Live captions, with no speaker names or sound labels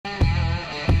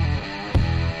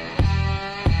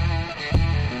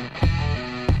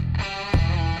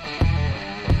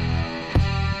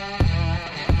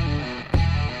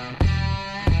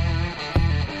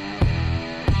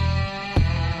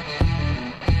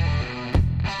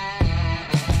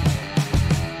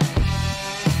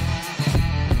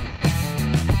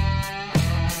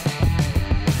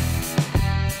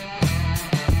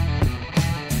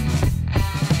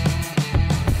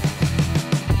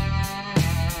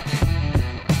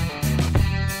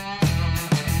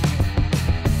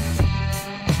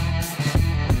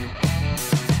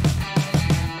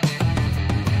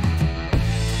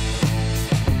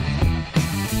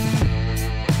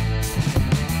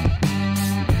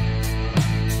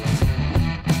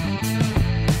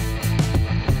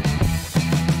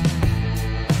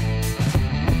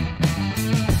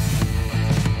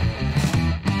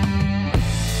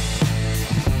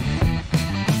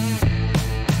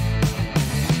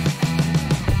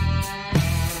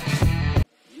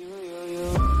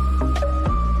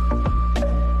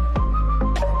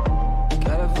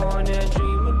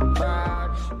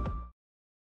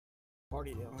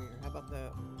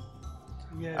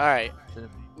Alright. So,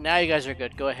 Now you guys are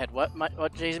good. Go ahead. What,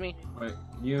 Jamie? Wait,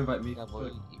 can you invite me?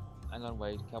 Cowboy, hang on,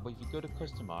 wait, Cowboy. If you go to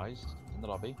customize in the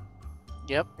lobby,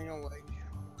 Yep. Hang on, wait.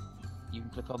 you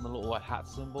can click on the little white hat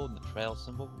symbol and the trail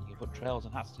symbol. You can put trails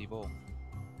and hats to your ball.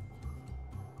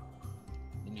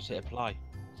 Then you just hit apply.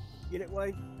 Get it,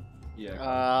 Wade? Yeah.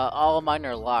 All of mine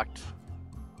are locked.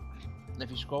 And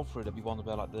if you scroll through, there'll be one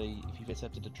about like if you've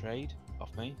accepted a trade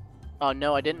off me. Oh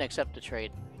no, I didn't accept the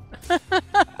trade.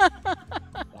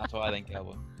 That's what I think,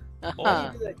 Cowboy. How Or,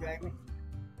 do you do that, Jamie?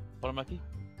 follow Mikey.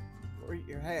 Or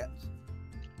your hats?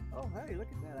 Oh, hey, look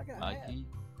at that. I got a hat. Mikey,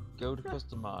 go to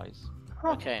customize.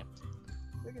 Okay.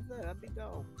 Look at that. I'd be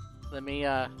dog. Let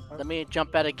me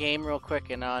jump out of game real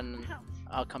quick and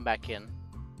I'll come back in.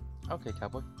 Okay,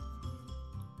 Cowboy.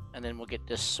 And then we'll get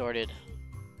this sorted.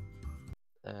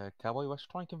 Cowboy, let's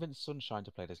try and convince Sunshine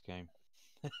to play this game.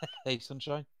 Hey,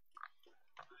 Sunshine.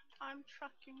 I'm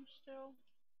trucking still.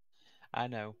 I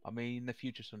know. I mean, in the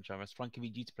future, Sunshine, let's try and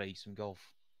convince you to play some golf.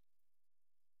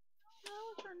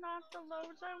 Those are not the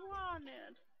loads I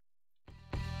wanted.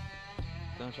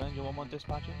 Sunshine, you want one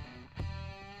dispatching?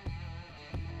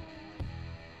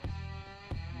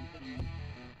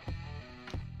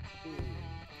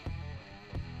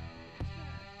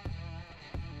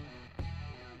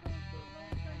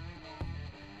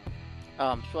 Oh,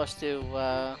 I'm supposed to,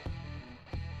 let's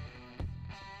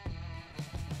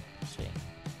see.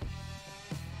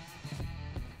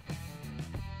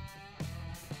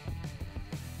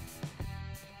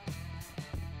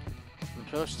 I'm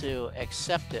supposed to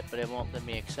accept it, but it won't let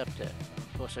me accept it. I'm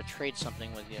supposed to trade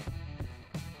something with you.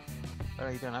 Oh,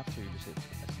 you don't have to. You just hit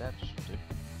accept.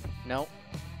 Nope.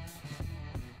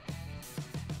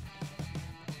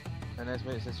 And there's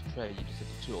where it says trade. You just hit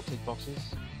the two little tick boxes.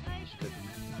 You should go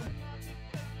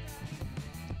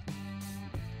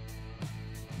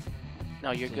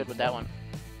No, you're good with that one.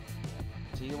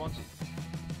 See, the ones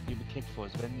you'll be kicked for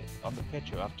is then on the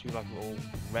picture I have two like little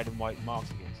red and white marks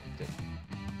against it.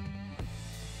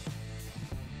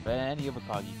 But any other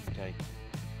card you can take.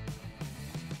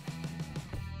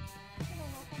 I don't know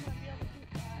if I'm gonna be able to do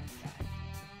that.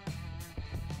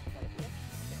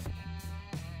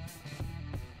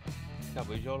 Yeah,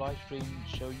 but is your live stream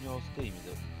showing your Steam,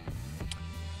 is it?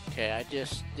 Okay, I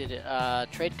just did it.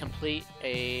 Trade complete.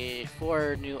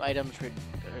 4 new items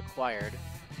required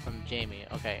from Jamie.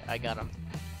 Okay, I got them.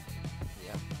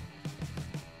 Yeah.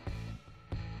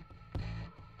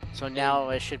 So now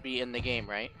it should be in the game,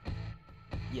 right?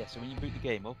 Yeah, so when you boot the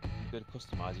game up, you go to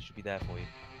customize, it should be there for you.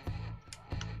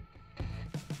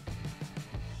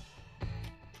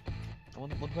 I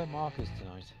wonder where Mark is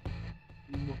tonight.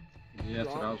 Yeah, that's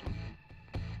what I was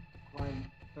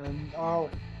wondering. Oh,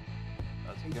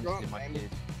 That's He's going drunk, to see my maybe. kid.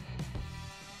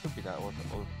 Could be that, or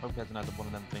hope he hasn't had one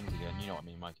of them things again. You know what I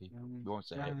mean, Mikey? You won't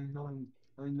say it. I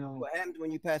know. what happens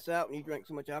when you pass out and you drink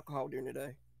so much alcohol during the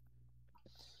day?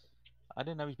 I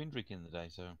didn't know he's been drinking today,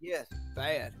 so. Yes,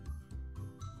 bad.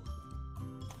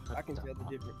 I can tell the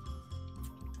difference.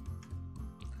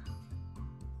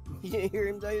 You didn't hear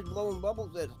him say he's blowing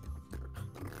bubbles at us.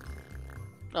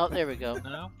 Oh, there we go.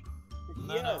 No?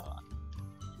 No, Yes. no.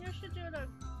 You should do the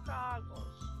goggles.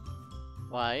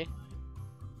 Why?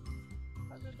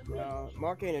 Because of the beach.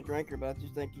 Mark ain't a drinker, but I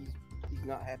just think he's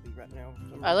not happy right now.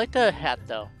 I like the hat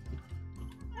though.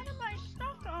 What am I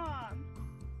stuck on?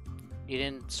 You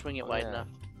didn't swing it Oh, wide yeah. enough.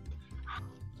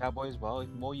 Cowboy as well, the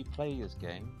more you play this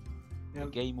game, the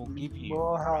game will give you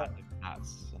more random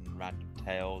hats and random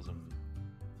tails and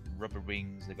rubber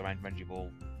rings that go around your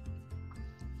ball.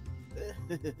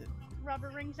 Rubber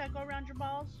rings that go around your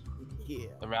balls? Yeah.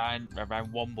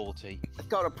 Around one ball tee. It's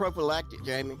called a prophylactic,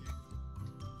 Jamie.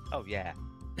 Oh yeah.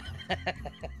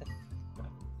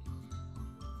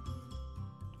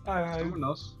 Someone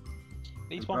else.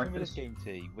 These Can one thing with this practice?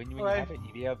 game T, when you Alright. have it,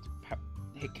 you'll be able to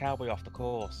hit Cowboy off the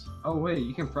course. Oh wait,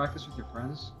 you can practice with your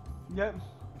friends? Yep.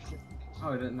 Oh,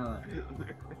 I didn't know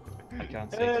that. I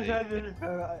can't say T.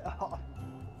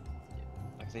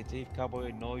 Like I say T, if Cowboy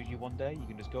annoys you one day, you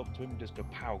can just go up to him and just go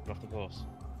pow, get off the course.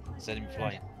 Send him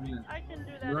flying. Yeah. I can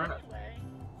do that Right. anyway.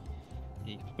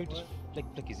 You can probably just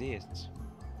flick his ears.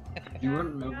 You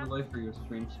wouldn't overlay for your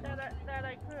stream slots. That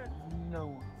I could.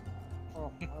 No.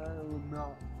 Oh, I will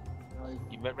not.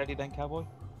 You ready then, Cowboy?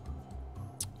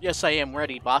 Yes, I am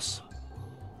ready, boss.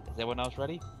 Is everyone else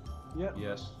ready? Yep.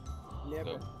 Yes. Never.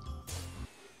 Go.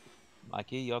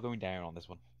 Mikey, you're going down on this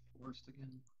one. Worst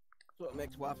again. That's what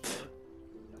makes wife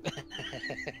do.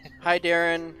 Hi,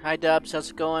 Darren. Hi, Dubs. How's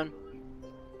it going?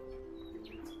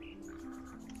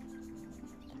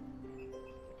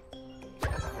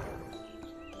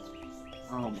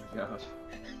 Oh my gosh.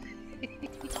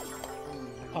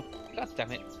 Oh, god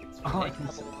damn it. Oh, I Hey, can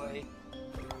see. Cowboy.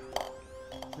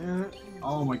 Yeah,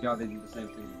 Oh my god, they do the same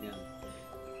thing again.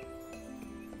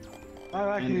 I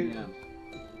like And it. again.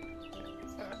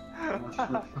 More fruit.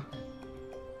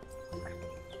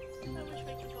 I wish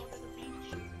we could go to the beach.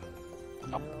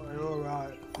 You're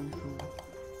alright.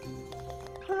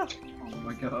 Oh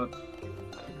my god.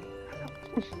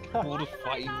 All the Why am I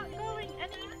fighting. not going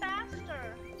any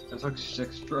faster? That took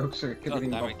 6 strokes. I kept God getting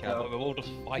damn it, bumped Cowboy. out. We're all just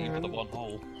fighting for the one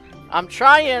hole. I'm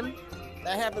trying.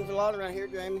 That happens a lot around here,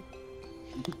 Jamie.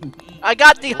 I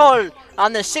got the hole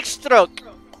on the 6th stroke.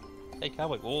 Hey,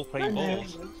 Cowboy, we're all playing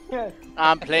balls. Yeah.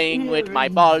 I'm playing with my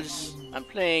balls. I'm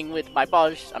playing with my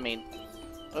balls. I mean,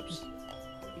 oops.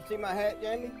 You see my hat,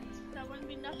 Jamie? That wouldn't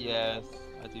be nothing. Yes,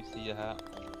 I do see your hat.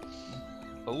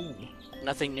 Oh.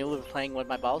 Nothing new with playing with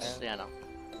my balls? Yeah, no.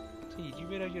 T, do you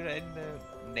realize you're in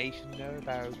the nation know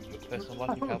about your personal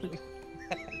life, Cowboy?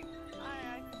 I could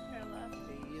care less.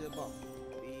 Be the ball.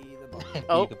 Be the ball.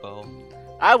 Oh. Be the ball.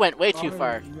 I went way too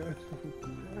far. Beat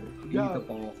the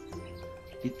ball.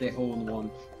 Hit the hole in one.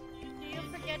 Do you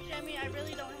forget, Jimmy? I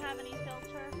really don't have any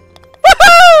filter.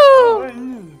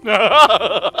 Woohoo!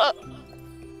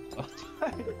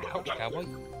 Ouch, Cowboy.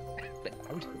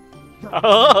 Ouch.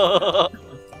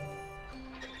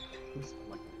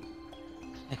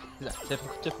 That's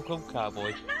typical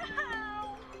Cowboy.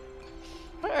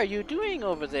 What are you doing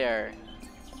over there?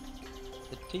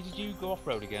 T, did you go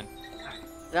off-road again?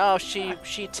 No, she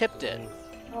tipped it.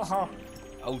 Uh-huh.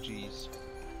 Oh, jeez.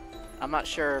 I'm not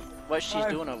sure what she's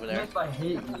doing over there. Yes, I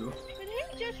hate you. Did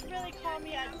he just really call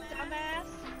me a dumbass?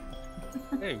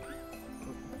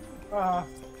 Who? Uh,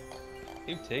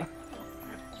 Who, T?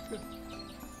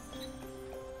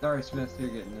 Sorry, Smith, you're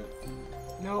getting it.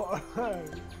 no.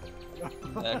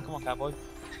 Come on, Cowboy.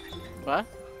 What?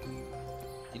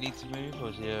 You need to move, or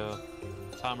is your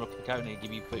timer up the counter and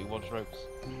give you 31 strokes?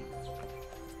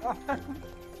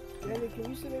 Jamie, can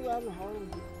you see me riding a Harley?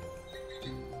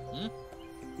 Hmm?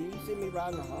 Can you see me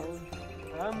riding a Harley?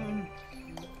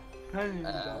 Penny,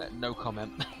 No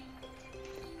comment.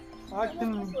 I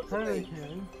can penny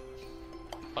can.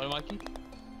 Hi, Mikey.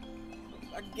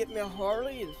 I can get me a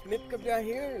Harley and Smith come down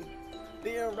here and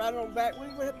be riding on the back wheel.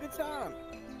 We have a good time.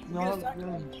 No,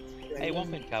 Hey, one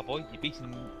thing, Cowboy. You're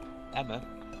beating Emma.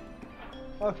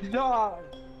 oh, no.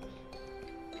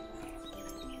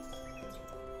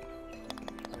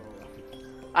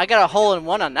 I got a hole in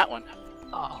one on that one.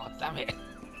 Oh, damn it.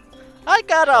 I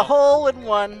got a hole in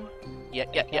one. Yeah.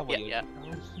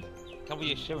 Cowboy,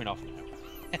 you're showing off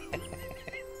now.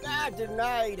 Ah,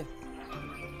 denied.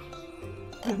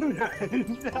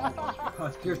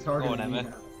 Oh, you're Go targeting on, me Emma.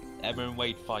 now. Emma and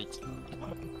Wade fight.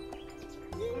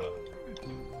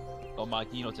 Oh, Mike,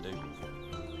 you know what to do.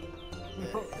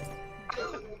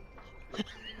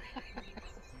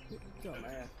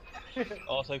 Dumbass.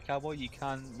 Also, Cowboy, you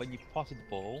can, when you potted the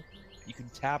ball, you can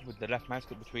tab with the left mouse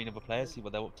click between other players, see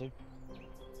what they're up to.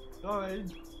 Sorry.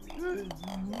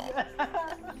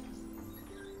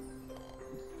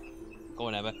 Go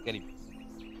on, Emma, get him.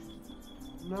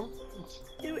 No.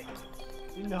 Do it.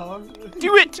 No.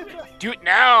 Do it! Do it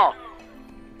now!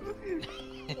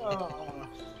 Oh.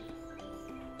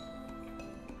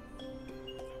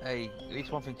 Hey, at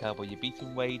least one thing, Cowboy, you're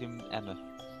beating Wade and Emma.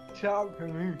 Shut up to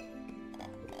me.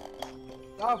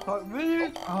 Stop at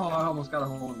me. Oh, I almost got a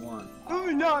hole in one.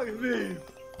 Do not me.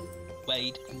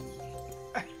 Wade.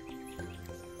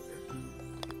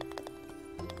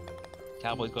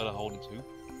 Cowboy's got a hole in two.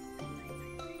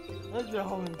 That's a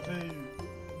whole thing.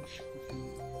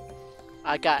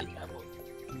 I got. Cowboy.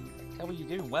 Cowboy, you're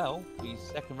doing well for your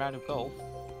second round of golf.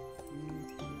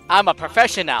 I'm a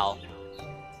professional.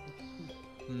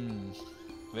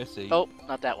 We'll see. Oh,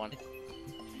 not that one.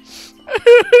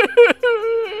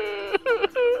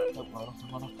 Don't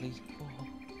run off, please.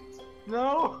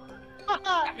 No.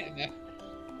 Damn it, Emma.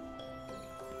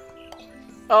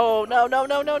 Oh no no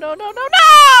no no no no no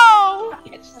no!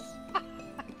 Yes.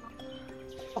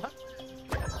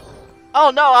 Oh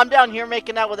no, I'm down here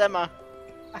making out with Emma.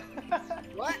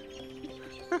 What?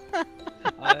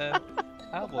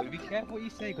 Cowboy, be careful what you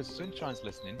say, because Sunshine's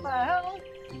listening. What the hell?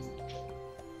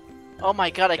 Oh my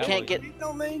god, I Cowboy. can't get. You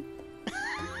know me?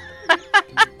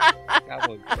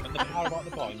 Cowboy, when the power at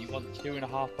the bottom, you want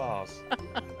 2.5 bars.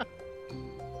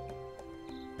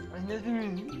 I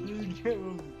didn't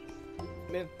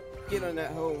Smith, get on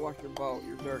that hole and wash your ball.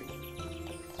 You're dirty.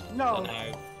 No.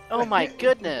 No. Oh my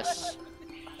goodness.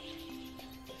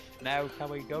 Now,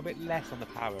 Cowboy, go a bit less on the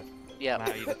power. Yeah.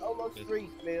 Now you Almost 3,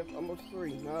 Smith. Almost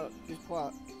 3. No, just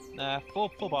quiet. Nah, four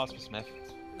bars for Smith.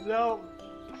 No.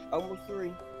 Almost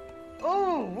 3.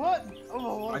 Oh, what?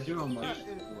 Oh, I what? do almost.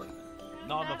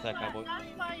 Not enough there, Cowboy. That's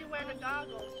why you wear the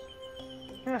goggles.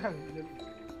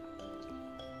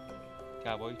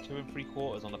 Cowboy, 2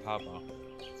 3/4 on the power bar.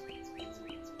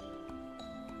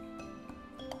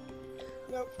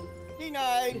 Nope.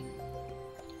 Denied.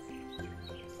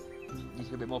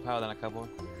 Needs a bit more power than a cowboy.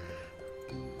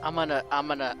 I'm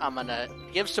gonna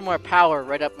give some more power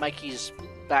right up Mikey's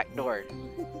back door.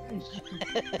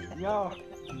 Yo.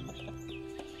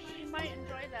 You might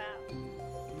enjoy that.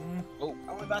 Oh,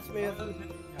 I want about Smith.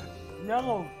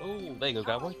 No. oh, there you go,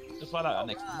 cowboy. Just like that,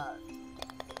 next.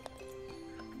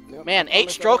 Nope. Man, I'll 8 make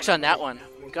a strokes lot- on that one.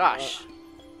 Gosh.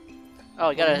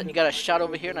 Oh, you got a shot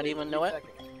over here, not even know it.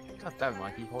 God damn,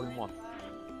 Mikey, holding one.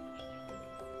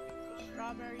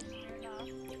 Strawberries smeared off.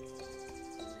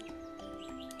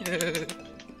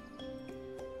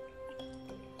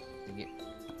 Ding it.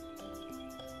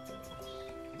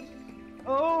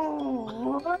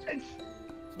 Oh, what?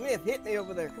 Smith, hit me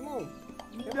over there. Come on.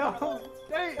 No.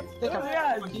 Hey, Take oh, a-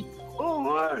 yeah. Mikey. Oh,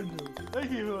 what?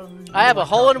 Thank you. I have a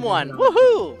hole-in-one.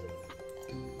 Woohoo!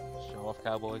 Show off,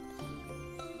 cowboy.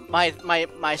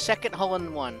 My second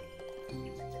hole-in-one.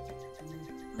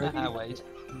 Ah, wait.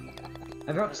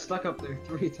 I got stuck up there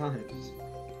 3 times.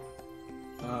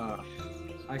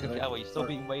 I could. Cowboy, you're still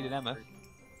beating Wade and Emma.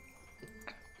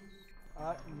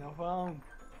 No phone.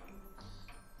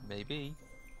 Maybe.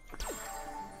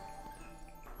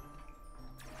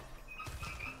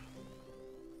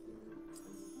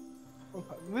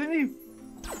 Really?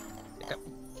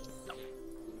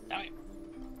 Damn it.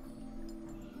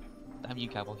 Damn you,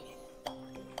 cowboy.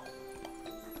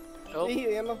 Oh, See you,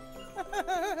 Emma.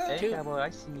 Hey, Two. cowboy, I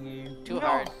see you. too No.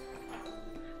 hard.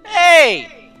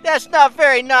 Hey! That's not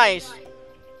very nice!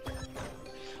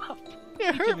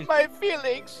 You hurt my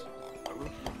feelings!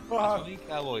 Fuck. Actually,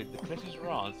 cowboy, the pressure's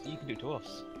wrong, so you can do it to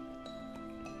us.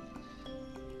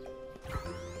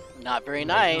 Not very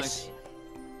nice.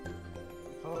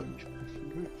 Fuck.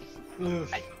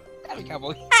 Damn it,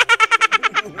 cowboy.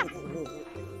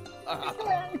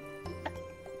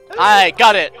 I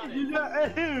got it! You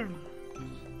got him.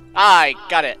 I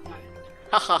got it!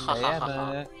 Ha ha ha Hey, ha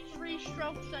ha. Emma. 3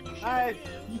 strokes on your I.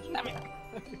 shoe. Damn it.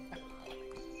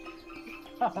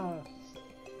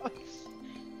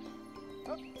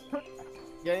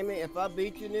 Jamie, if I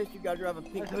beat you in this, you gotta drive a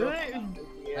pink truck.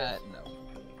 Yeah. No.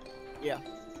 Yeah.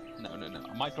 No.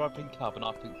 I might drive a pink car, but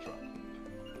not a pink truck.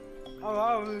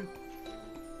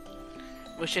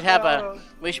 We should have a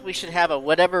we should have a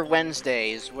whatever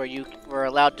Wednesdays where we're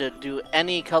allowed to do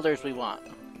any colors we want.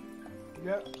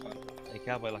 Yep. Hey,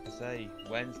 cowboy, like I say,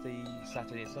 Wednesday,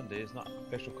 Saturday, and Sunday is not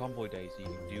official convoy days, so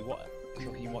you can do what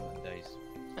truck you want on days.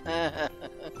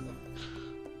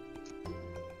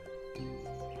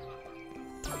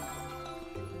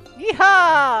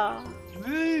 Yeehaw!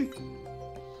 Me.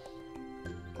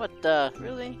 What the?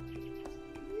 Really?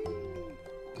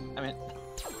 I mean,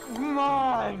 Come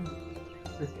on.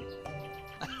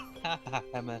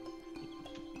 Emma.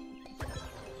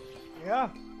 Yeah.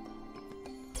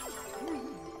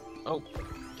 Oh,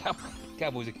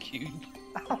 cowboy's a cube.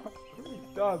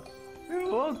 Dog.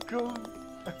 You're welcome.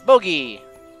 Bogey!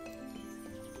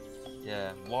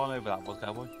 Yeah, one over that was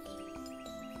cowboy.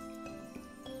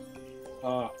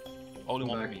 Only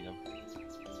one for me though.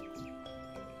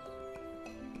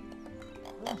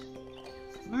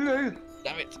 Really?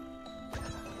 Damn it!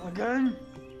 Again?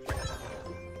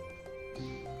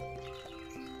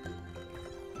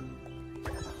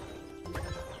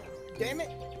 Damn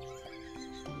it!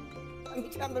 How many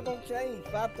times are gonna change?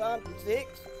 5 times?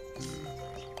 6?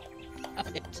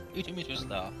 Damn it! You took me to a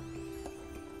star.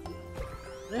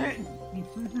 Oh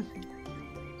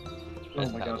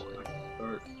Best my gosh. cowboy.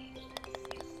 Start.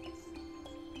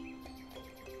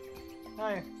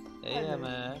 Hi. Hey,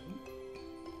 Emma.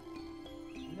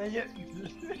 Yeah.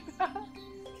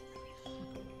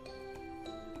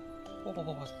 Oh,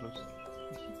 that's close.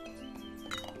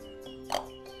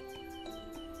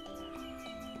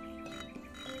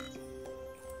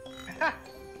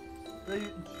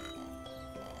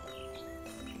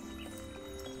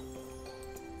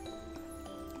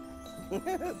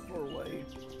 Poor Wade.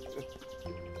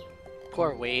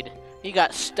 Poor Wade. He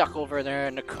got stuck over there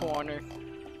in the corner.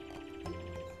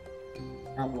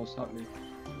 Almost hit me.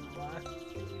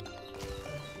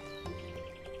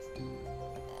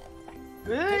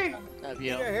 Really? Love Get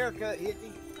you. your haircut,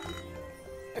 Hitty.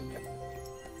 After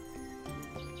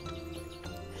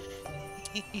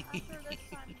this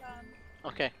time done.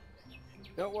 Okay.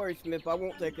 Don't worry, Smith. I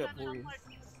won't take up for you.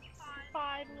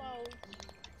 5 loads.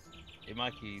 Hey,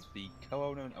 Mikey, the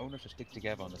co-owner and owner should stick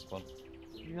together on this one.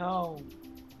 No.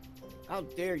 How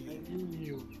dare you?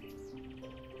 You.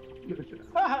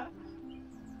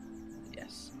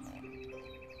 Yes.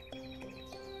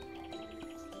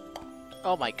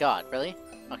 Oh my god, really?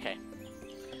 Okay.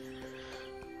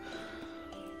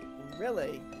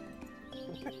 Really?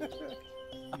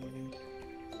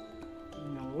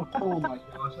 No. Oh my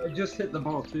gosh, I just hit the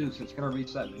ball too, so it's gonna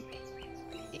reset me.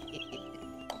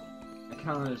 I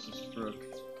counted as a stroke.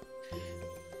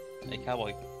 Hey,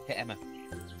 Cowboy, hit Emma.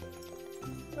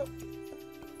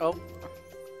 Oh.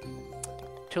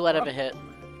 Too light of a hit.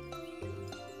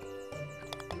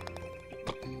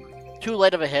 Too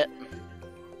light of a hit.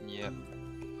 Yep.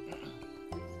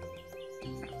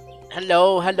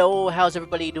 Hello, hello, how's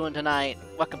everybody doing tonight?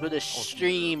 Welcome to the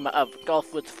stream of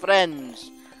Golf with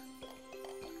Friends.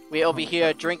 We over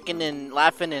here drinking and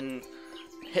laughing and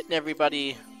hitting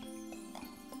everybody.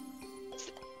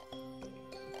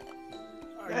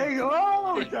 Hey,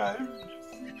 hello, time.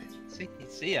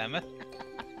 See Emma.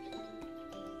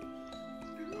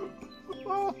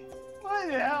 Oh, what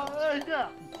the hell is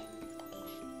that?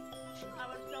 I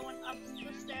was going up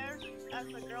the stairs as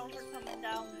the girls were coming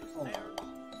down the stairs.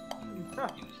 I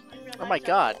Oh my realized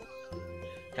god.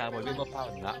 Cowboy, a bit more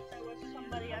power than that. that there was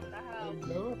somebody at the house.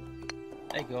 Hello?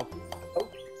 There you go. Oh,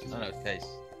 no, it's case.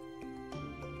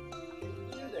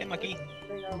 Hey, Mikey.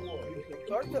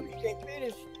 Starts up, you can't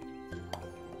finish.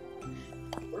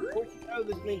 Don't you know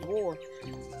this means war?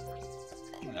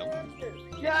 Hello.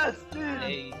 Yes, dude.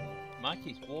 Hey,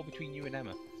 Mikey, it's war between you and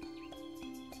Emma.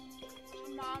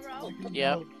 Tomorrow,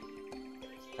 Yep.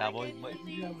 Cowboy, wait.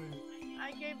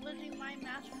 I gave Lizzie my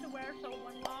mask to wear, so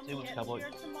when Mom Say what's gets Cowboy. here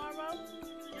tomorrow,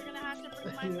 you're gonna have to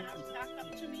bring my mask back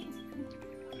up to me.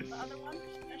 The other one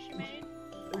that she made.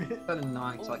 It's been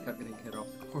annoying because I kept getting hit off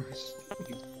the course.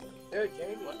 Hey,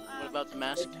 Jamie. What about the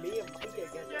mask? It's me and Mike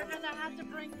against You're gonna have to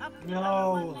bring up the No.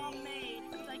 other one Mom made,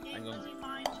 because I gave Hang on. Lizzie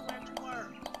mine to wear to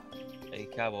work. Hey,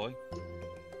 Cowboy.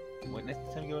 Wait,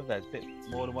 next time you go over there, it's a bit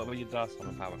more than what you did last time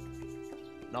on power.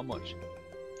 Not much.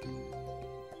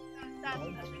 That's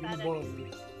Good pathetic. ball.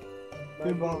 Mike,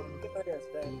 Good ball. get my ass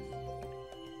down.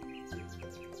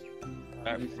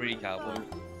 About 3, Cowboy.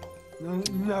 No,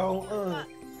 Also,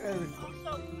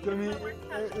 Give me- you know where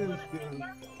Tesco it is went at good.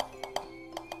 work?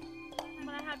 I'm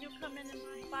gonna have you come in and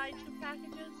buy 2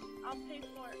 packages. I'll pay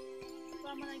for it. So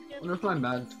I'm gonna I give wonder if my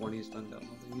Madden 20 is done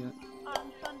downloading yet.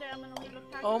 on Sunday. I'm gonna leave a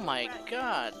package. Oh my for Brett.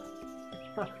 god.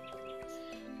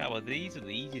 Cowboy, these are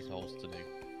the easiest holes to do.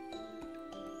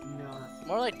 No.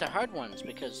 More like the hard ones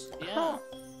because, yeah.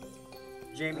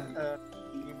 Jamie,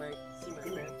 you might see my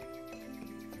email.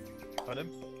 Pardon?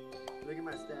 Look at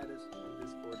my status on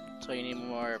Discord. So you need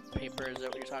more paper, is that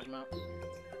what you're talking about?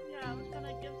 Yeah, I was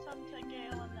gonna give some to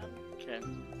Gail and them, Okay.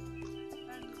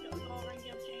 and go over and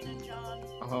give Jane and John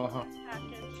Oh, a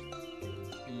package.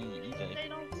 Okay. They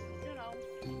don't, you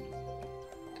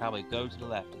know, Cowboy, go to the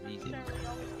left, it's easy. necessarily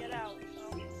always get out.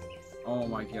 So oh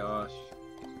my gosh.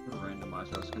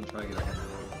 Randomizer, I was gonna try to get a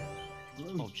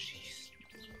Oh, jeez.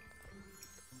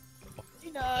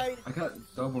 Denied. I got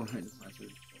double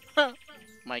randomizer.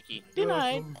 Mikey.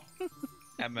 Denied.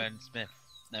 Emma and Smith.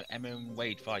 No, Emma and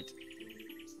Wade fight.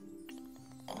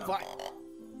 No. Fight.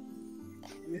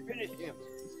 You finished him.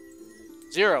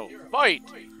 0. Fight!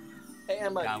 Hey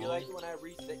Emma, Yeah, do you well- like it when I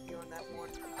reset you on that one?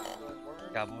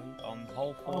 Cowboy, on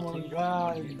hole Oh my 14,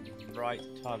 god. right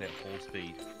target full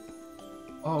speed.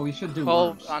 Oh, we should do Hole,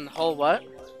 worms. on hole what?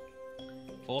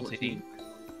 14,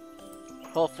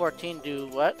 Hole 14 do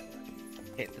what?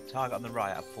 hit the target on the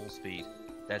right at full speed.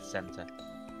 Dead center.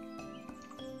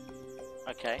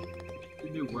 Okay. We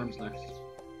should do worms next.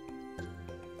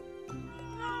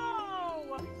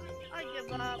 no, I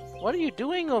give up. What are you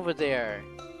doing over there?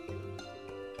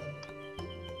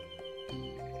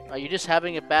 Are you just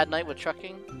having a bad night with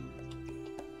trucking?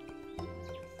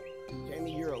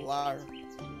 Jamie, you're a liar.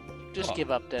 Just What? give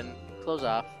up then. Close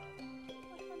off.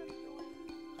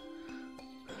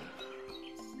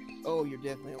 Oh, you're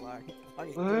definitely a liar. I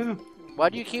need Uh, Why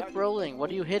do you keep rolling? What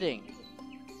are you hitting?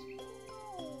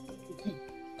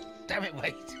 Damn it,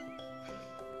 Wade!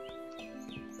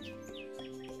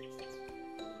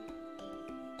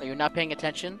 Are you not paying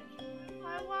attention?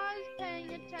 I was paying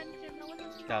attention. I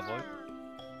wasn't Cowboy. smart.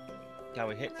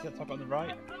 Cowboy, hit the target on the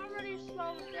right. I already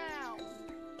slowed down.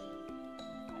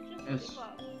 I just Yes. gave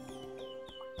up.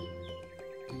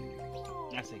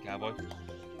 That's it, Cowboy. Stupid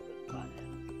button.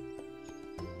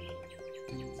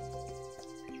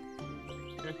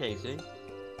 Okay, see?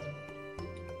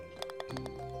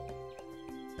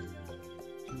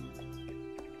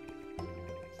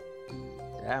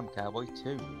 Damn, Cowboy,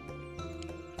 2.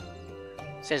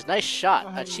 Says nice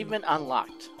shot. Achievement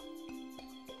unlocked.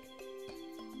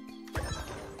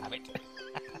 Damn it.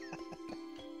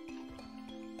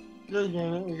 just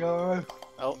give it a go.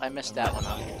 Oh, I missed that one.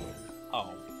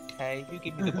 Oh, okay, you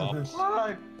give me the box.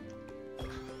 Why?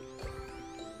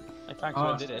 Thanks,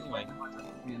 I did it anyway.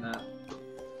 In that.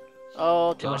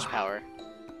 Oh, too much power.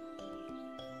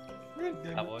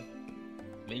 Cowboy.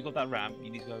 When you got that ramp,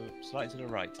 you need to go slightly to the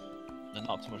right. And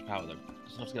not too much power though.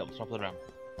 Just enough to get up the top of the ramp.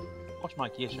 Watch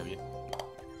Mikey, I'll show you.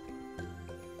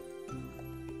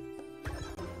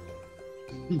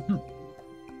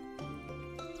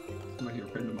 Somebody here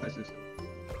randomizes.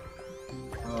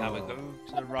 Cowboy, go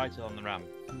to the right on the ramp.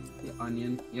 The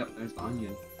onion. Yep, there's the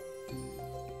onion.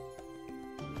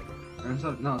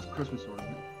 No, it's a Christmas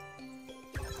ornament.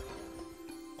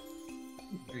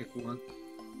 Very cool one.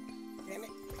 Damn it.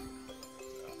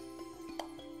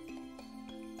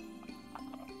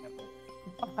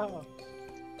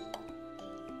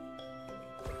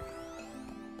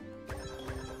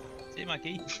 See you,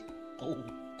 Mikey. Oh.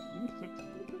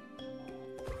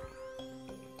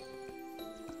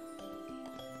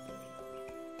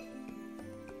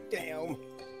 Damn.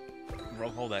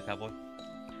 Wrong hole there, Cowboy.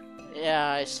 Yeah,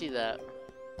 I see that.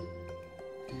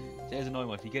 There's annoying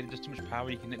one. If you get just too much power,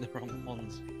 you can hit the wrong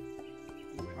ones.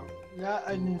 Yeah,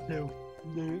 I need to.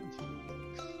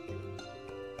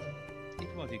 If you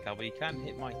want to, Cowboy, you can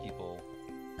hit Mikey ball.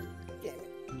 Damn it.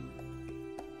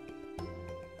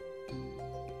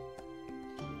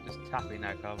 Just tap it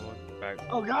now, Cowboy. About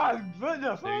Oh god, what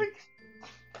the fuck?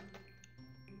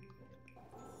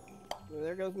 Well,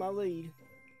 there goes my lead.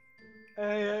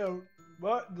 Hey,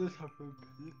 what just happened?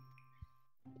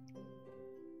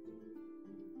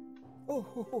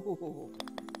 Oh,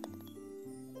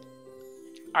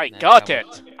 I Nah, got Cowboy.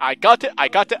 it! I got it! I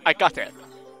got it! I got it!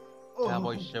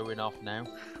 Cowboy's showing off now.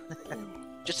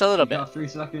 Just a little You bit. got 3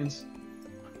 seconds.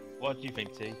 What do you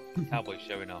think, T? Cowboy's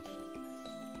showing off.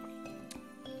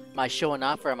 Am I showing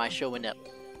off or am I showing up?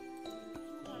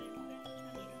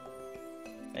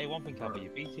 Hey, one thing, Cowboy,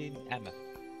 you're beating Emma.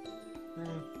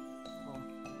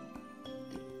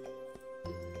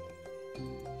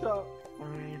 So,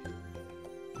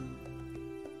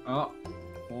 Oh,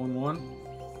 hole in one.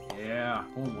 Yeah,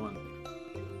 hole in one.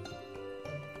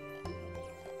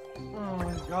 oh my That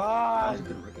was a god.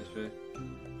 good ricochet.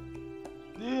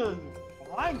 Dude,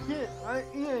 I can't, I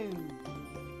ain't.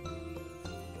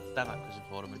 Damn that Christmas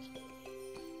ornament.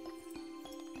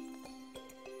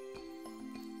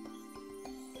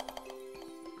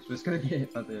 So it's gonna get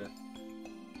hit by the.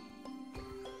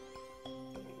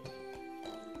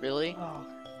 Really? Oh,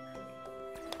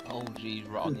 Oh, geez,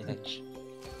 right on the edge.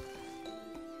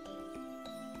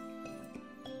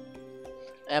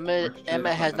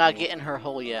 Emma has not gotten her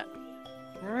hole yet.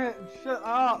 Rick, shut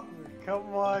up.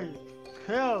 Come on.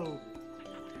 Chill.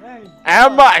 Hey,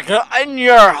 Emma, get in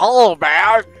your hole,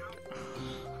 man!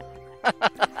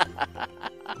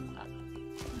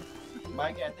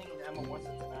 Mikey, I think Emma wants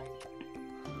it tonight.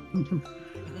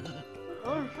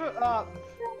 oh, shut up.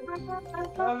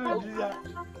 How did you do that?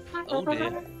 Oh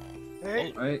dear.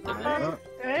 Hey, Right? Oh.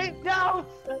 hey, no!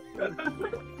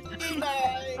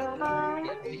 Denied.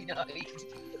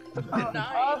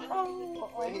 Oh,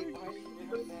 Wait, why you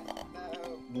doing that?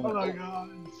 No. oh my god.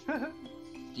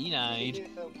 Denied.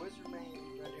 What's your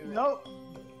name? Nope.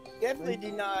 Definitely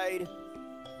denied.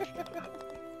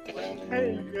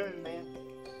 Hey, good. Man.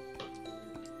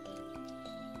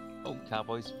 Oh,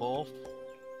 Cowboy's fourth.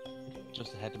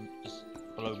 Just ahead of, just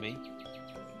below me.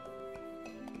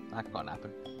 That can't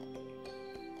happen.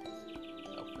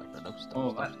 No, stop,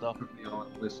 Oh, stop, that stop. put me on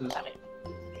Ulysses.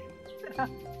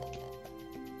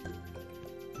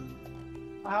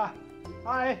 Ah,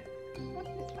 hi.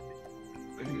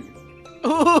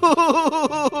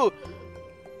 Ooh!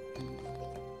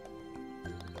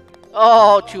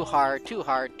 Oh, too hard, too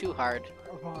hard, too hard.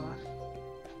 Oh,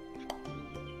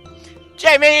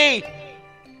 Jamie!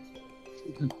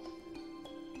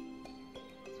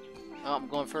 Oh, I'm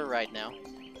going for a ride now.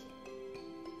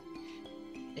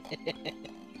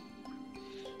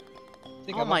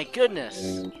 Oh my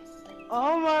goodness.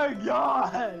 oh my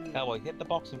god. Cowboy, hit the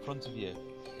box in front of you.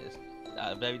 Yes.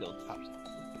 Very little taps.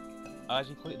 I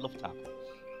actually call it love tap.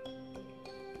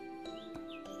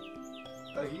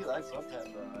 Oh, he likes love tap,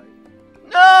 right?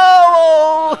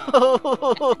 No!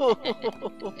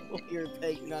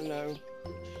 Irritating, I know.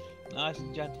 Nice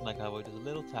and gentle now, Cowboy. Just a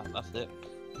little tap, that's it.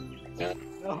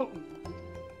 Oh,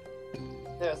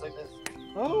 Yeah, it's like this.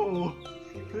 oh.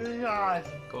 God.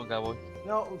 Go on, Cowboy.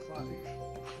 No, fuck.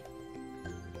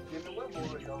 Give me what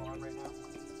more are y'all on right now?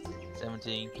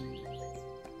 17.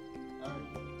 Alright,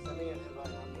 send me an invite,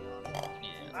 I'll be on.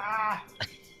 Yeah. Ah.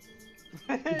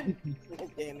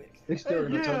 Damn it. They still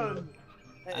in the tunnel. Dude.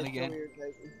 That And is again. so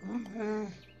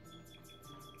irritating.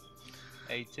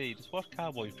 AT, just watch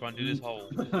Cowboy try and do this hole.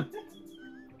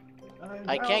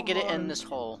 I can't get it in this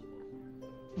hole.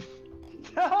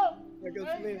 There goes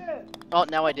Smith. Oh,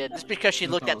 now I did. Just because she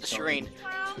looked at the screen.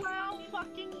 Wow,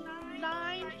 fucking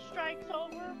 9 strikes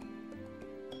over.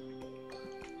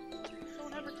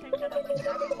 Don't ever take that up as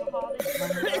actual hobby.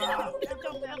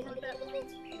 Don't ever bet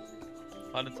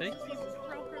Pardon, T?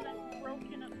 broker that broke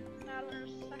in a matter of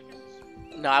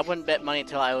seconds. No, I wouldn't bet money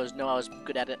until I was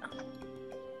good at it.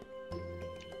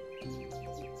 Do you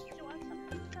want some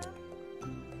pizza?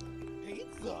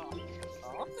 Pizza.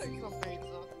 I'll take some pizza.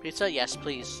 Pizza? Yes,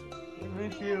 please.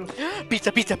 Thank you.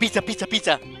 Pizza, pizza, pizza, pizza,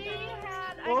 pizza.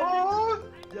 Oh!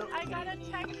 I got a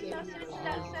text message that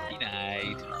said,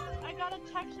 Denied. I got a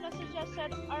text message that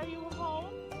said, are you home?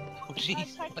 Oh,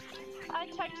 jeez. I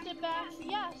texted back,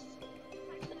 yes.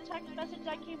 The text message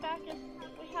that came back is,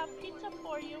 we have pizza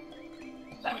for you.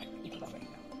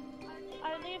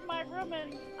 I leave my room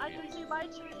and I can see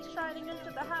lights shining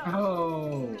into the house.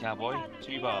 Oh. Cowboy, We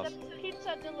 2 had bars. a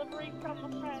pizza delivery from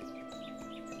a friend.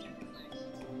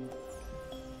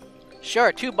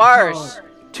 Sure, 2 bars.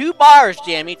 2 bars,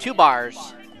 Jamie, 2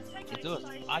 bars. It does.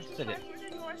 I said it.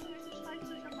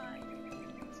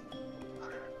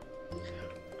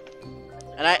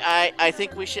 And I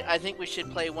think we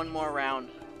should play one more round.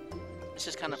 This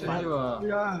is kind of fun.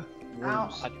 Yeah.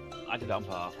 Ow. I did that on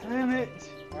par. Damn it.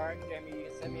 Alright, Jamie, you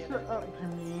send me Shut up,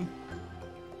 Jimmy.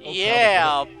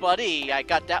 Yeah, buddy, I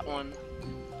got that one.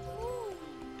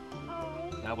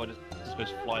 Cowboy just goes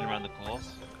flying around the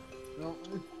course. No.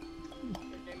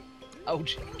 Oh,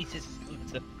 Jesus.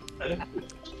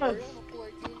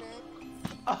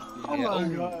 Oh Yeah, my oh.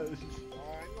 gosh. Alright,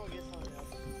 I'm gonna get something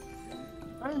else.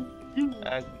 Thank you.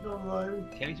 Uh, Nobody.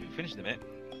 Kenny's finished a bit.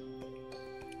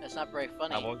 That's not very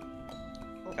funny. Cowboy.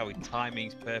 Cowboy,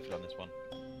 timing's perfect on this one.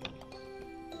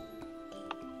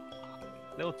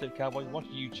 Little tip, Cowboy, watch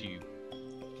YouTube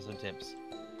for some tips.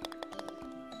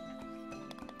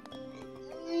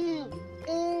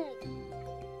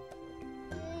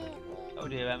 Oh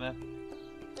dear, Emma.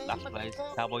 Last place,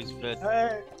 Cowboy's third.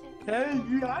 Hey,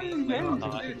 you, I didn't get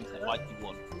it. Like you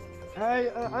won.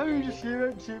 Hey, I'm just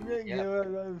here to make Yep. you a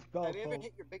Have you ever spell.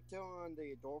 hit your big toe on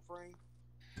the door frame?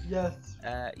 Yes.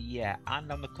 Yeah,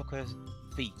 and on the cooker's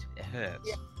feet. It hurts.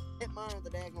 Yeah. Hit mine on the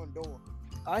daggone door.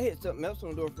 I hit something else on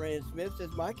the door frame. Smith says,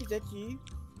 Mike, is that you?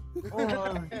 Oh my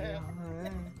god.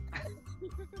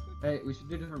 Hey, we should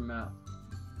do a different map.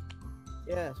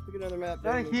 Yeah, speak another map.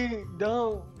 Thank Jamie. you.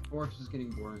 Don't Forest is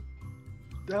getting boring.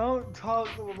 talk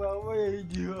about what you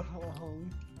do at home.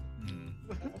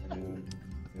 Hmm.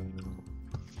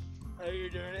 Are you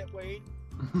doing it, Wade?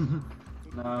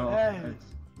 No. Hey.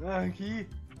 it's- Monkey.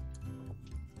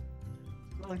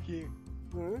 Monkey.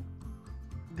 Hmm?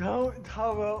 Don't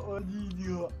talk about what you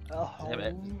do at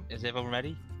home. Is everyone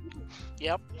ready?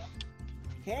 Yep.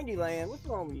 Candyland, what's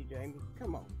wrong with you, Jamie?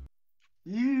 Come on.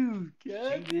 You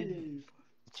get it.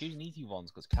 Choose an easy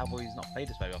ones, because Cowboy's not played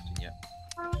this very often yet.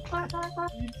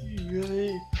 You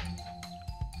really.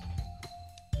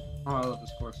 Oh, I love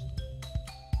this course.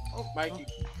 Oh, Mikey.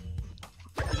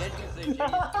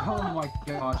 Oh my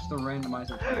gosh, the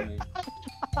randomizer for me.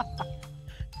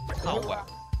 Oh, wow.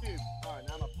 Alright,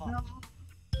 now I'm a pop.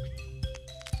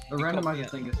 The randomizer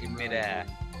thing is in really midair.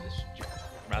 annoying. Just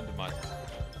randomizer.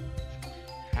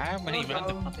 How many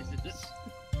randomizers?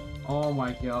 Oh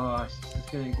my gosh, this is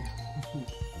getting.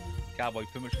 Cowboy,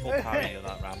 pretty much full parry on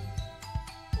that ramp.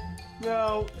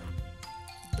 No.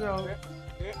 No.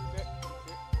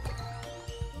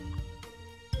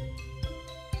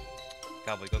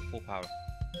 Cowboy, go full power.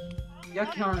 You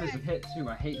got counted as a hit too,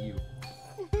 I hate you.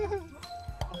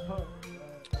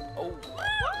 Oh,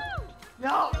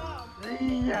 No.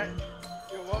 Yes.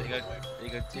 there you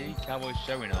go, T. Cowboy's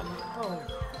showing off. Oh.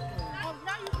 Oh,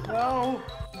 now you No.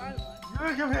 silent.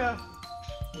 You come here.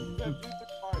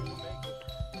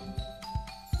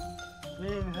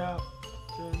 Clean house.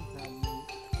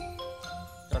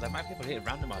 God, there might be people hitting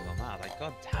randomizer on that. Like,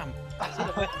 god damn.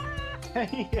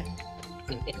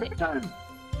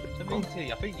 So me,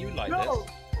 T, I think you like No.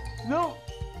 this. No.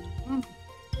 And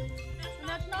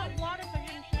that's not water for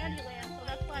getting Candyland, so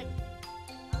that's like,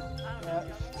 I don't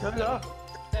know. Shut up.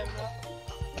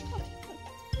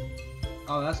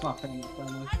 Oh, that's not family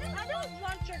friendly. I don't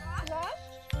want your crust.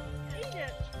 Eat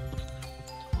it.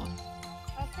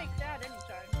 I'll take that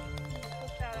anytime.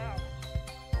 Put that out.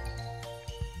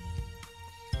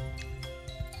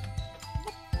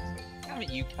 Damn it,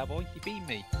 you Cowboy, you beat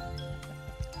me.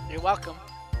 You're welcome.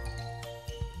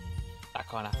 That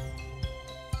kind of.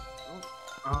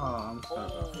 Oh, I'm sorry.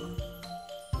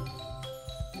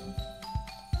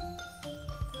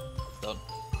 Done.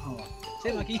 Oh.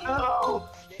 See, Lucky. No. Cowboy.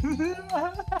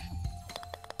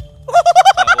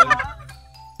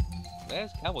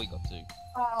 Where's Cowboy got to?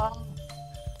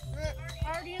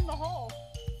 Are already in the hole.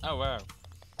 Oh wow.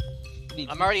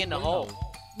 I'm already in the hole.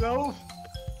 No.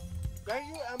 Thank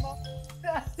you, Emma.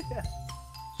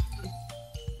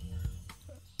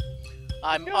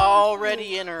 I'm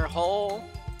already in her hole.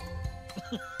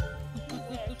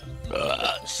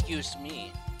 Excuse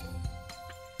me.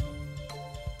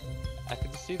 I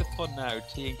can see the fun now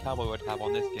T and Cowboy would have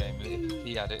on this game if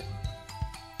he had it.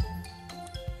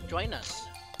 Join us.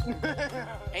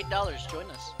 $8. Join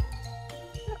us.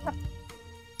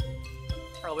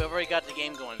 Oh, we've already got the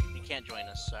game going. You can't join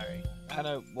us. Sorry. I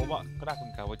know. Well, what could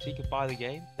happen, Cowboy? T could buy the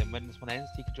game, then when this one ends,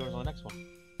 T could join us on the next one.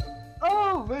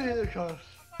 Oh, man, gosh.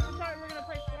 I thought we were gonna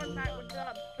play Fortnite with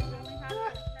Dubs. We only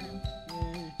have 10.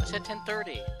 I said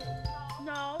 10:30.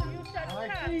 No, you said I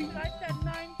 10. But I said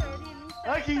 9:30 and you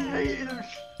said I can 10. hate him.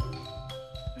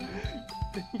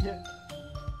 Yeah.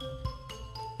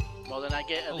 Well, then I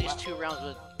get at Oh, least wow. 2 rounds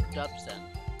with Dubs then.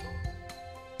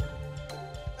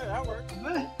 Hey, that worked.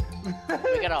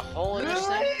 We got a hole in this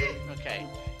thing? Okay.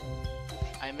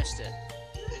 I missed it.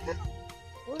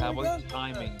 Where we Cowboy's go?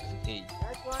 timing is key.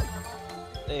 That's why.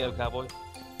 There you go, Cowboy.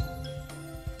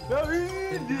 No, he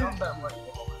Didn't did. drop that way.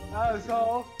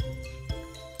 Asshole.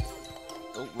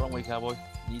 Oh, wrong way, Cowboy.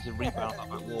 You need to rebound that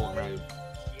back wall round.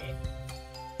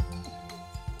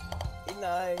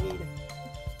 Denied.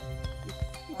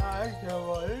 I can't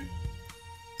wait.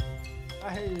 I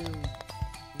hate you.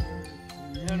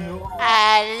 No.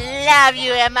 I love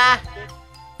you, Emma.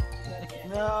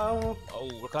 No. Oh,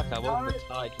 look at that, Cowboy. We're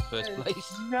tied for first place.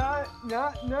 Not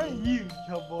you,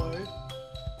 cowboy.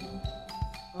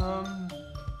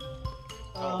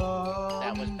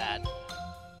 That was bad.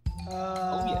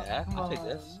 Oh, yeah, come I'll take on.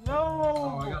 this. No.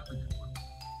 Oh, I got the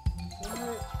Damn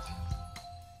it.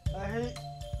 I hate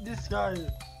this guy.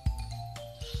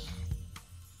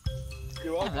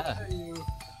 You're welcome. Yeah. I hate you.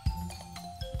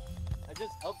 I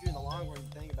just helped you in the long run.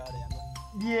 Think about it, Emma.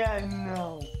 Yeah,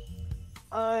 no.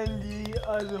 On the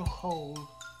other hole.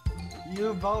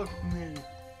 You both me.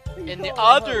 In the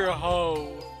other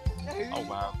hole. Oh,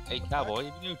 wow. Hey, Cowboy,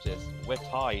 have you noticed? We're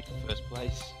tied for first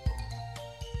place.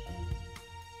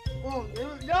 Oh,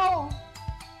 no!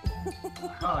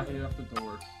 Oh, I hit off the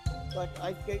door. Like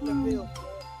I skate the field.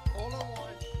 Hold on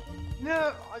one.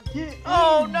 No, I can't.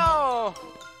 Oh no!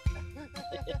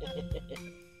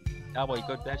 Cowboy,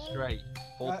 go dead straight.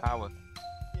 Full power.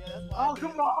 Yeah, that's why. Oh,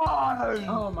 come on!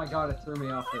 Oh my god, it threw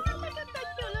me off it. Look at the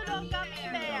cute little gummy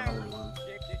bear.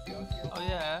 Oh,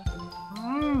 yeah.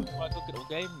 Mm. Right, look at all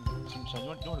game. Sunshine, you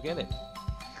want to get it?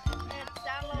 It's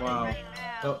downloading Wow. right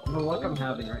now. The luck I'm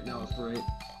having right now is great.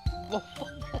 What's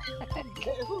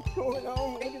going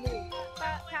on? Look at me.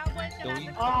 Cowboy's gonna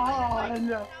have to Oh,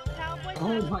 no. Cowboy's Oh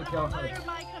gonna my have to God. go under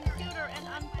my computer and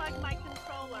unplug my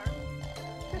controller.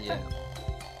 Yeah.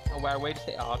 Oh, wow, wait to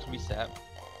stay hard to reset.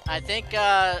 I think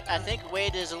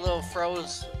Wade is a little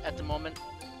froze at the moment.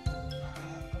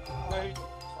 Wait.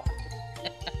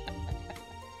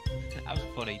 That was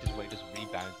funny, just wait, just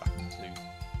rebound back into.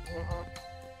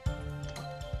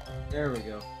 There we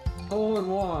go. Hole in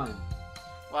one.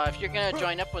 Well, if you're gonna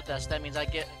join up with us, that means I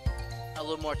get a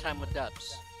little more time with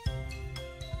Dubs.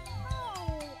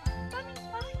 No, that means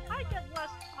I get less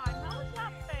time. How is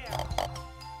that fair?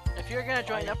 If you're gonna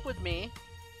join up with me,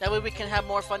 that way we can have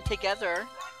more fun together.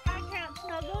 I can't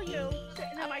snuggle you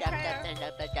sitting in my chair.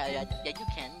 Yeah, you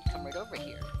can. Come right over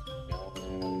here.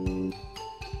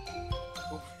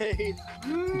 Wait.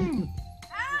 Mm.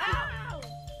 Ow!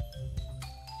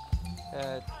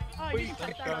 Oh, you Sunshine,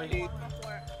 said that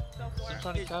before. Go for it.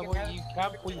 Sunshine and Cowboy, you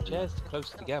can pull your chairs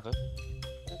closer together.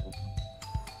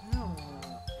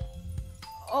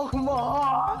 Oh, come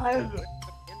on! In the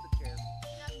chair.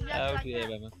 Yes, Oh I dear,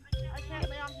 can't- Emma. I can't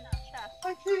lay on his chest.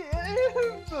 I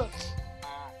can't.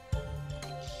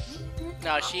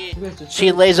 No, You guys just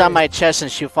she lays on my chest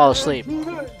and she'll fall asleep.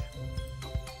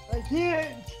 I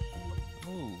can't.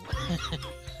 Ooh.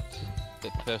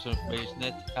 Bit personal information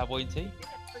there, Cowboy and T.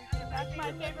 That's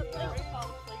my favorite place to fall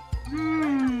asleep.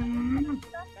 Mm.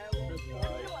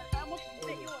 I almost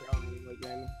spit you up.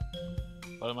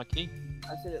 Follow my key.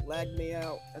 I said it lagged me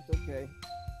out. That's okay.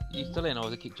 You still in or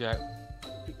was it kicked you out?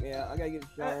 Kick me out. I gotta get a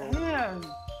shower. Man.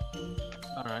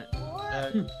 Alright.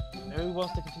 Who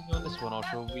wants to continue on this one or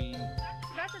shall we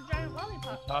That's a giant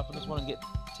lollipop. start for this one and get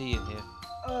T in here?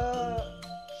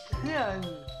 Man.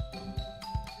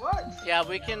 What? Yeah,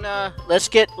 we can. Let's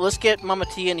get Mama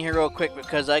T in here real quick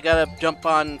because I gotta jump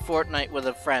on Fortnite with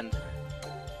a friend.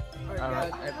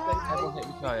 Alright, guys, everyone hit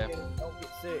retire. don't get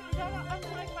sick. I don't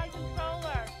unlike my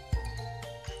controller.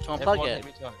 So unplug Everyone it.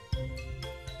 hit retire.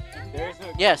 There's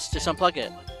a Yes, just unplug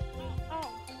it.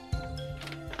 Oh,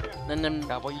 Then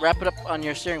Cowboy, wrap it up on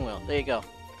your steering wheel. There you go.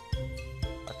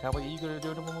 Cowboy, are you gonna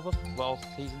do another one with us while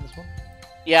teasing this one?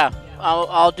 Yeah,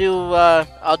 I'll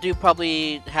do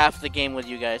probably half the game with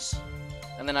you guys,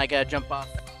 and then I gotta jump off.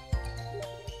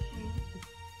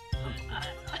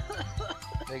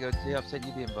 There you go, T. I've sent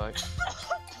you the invite.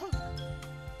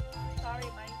 Sorry,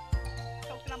 mate.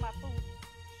 Choking on my food.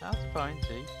 That's fine,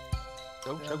 T.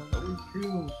 Don't choke.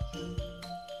 Don't.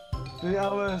 3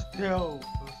 hours till.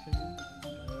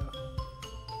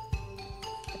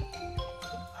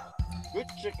 Good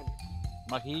chicken.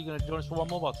 Mikey, are you gonna join us for one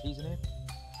more while teasing here?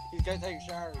 He's gonna take a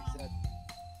shower, he said.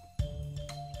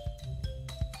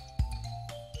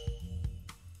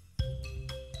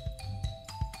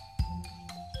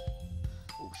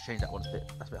 Oh, change that one a bit.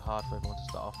 That's a bit hard for everyone to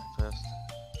start off first.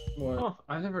 Well,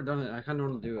 I've never done it. I kind of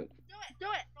want to do it. Do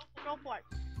it. Go for it.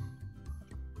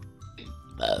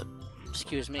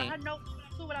 Excuse I me. had no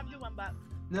clue what I'm doing, but.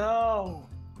 No.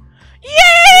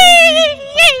 Yay!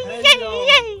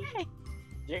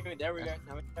 Jamie, there we go.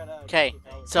 Now we gotta. Okay,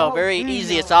 so Oh, very Dino.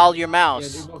 easy. It's all your Yeah,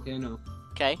 mouse. do volcano.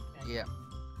 Okay, Yeah.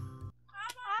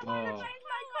 I want to Oh. change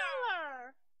my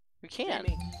color. you can.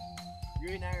 Jamie, you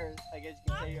and I are, I guess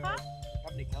you can say, how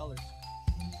many colors?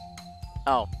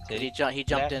 Oh, See? he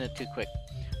jumped Left. in it too quick.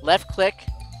 Left click,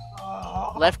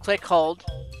 hold,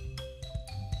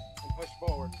 And push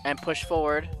forward. and push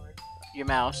forward your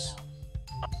mouse,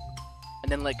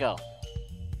 and then let go.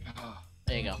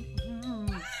 There you go.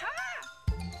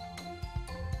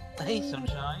 Hey,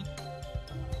 sunshine.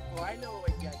 Well, I know what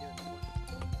you gotta do.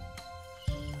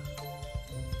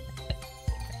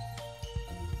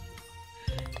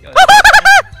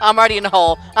 I'm already in the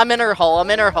hole. I'm in her hole. I'm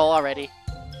in her hole already.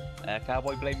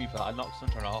 Cowboy, blame me for that. I knocked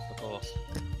sunshine off the course.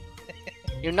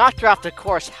 You knocked her off the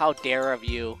course. How dare of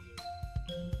you?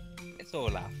 It's all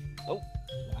a laugh. Oh,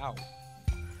 wow.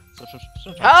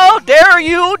 Sunshine. How dare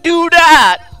you do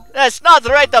that? That's not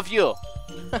right of you.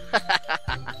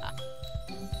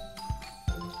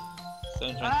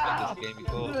 Sunshine's played this game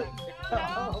before.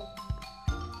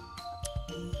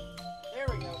 There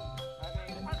we go. I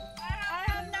made it. I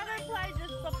have never played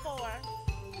this before.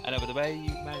 I know, but the way you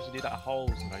managed to do that whole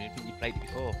sunshine, you think you played it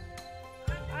before.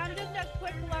 I'm just a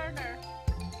quick learner.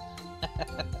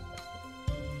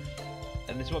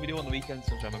 And this is what we do on the weekends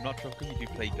sometimes. I'm not sure if you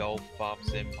do play golf, farm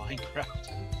sim,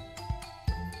 Minecraft.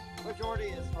 Majority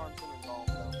is farm sim and golf,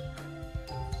 though.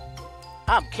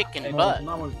 I'm kicking Well, butt.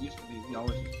 not what it used to be. We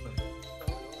always used to play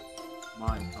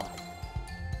Minecraft.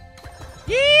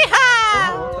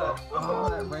 Yeehaw! Oh,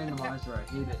 that randomizer, I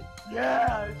hate it.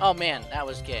 Yeah. Oh man, that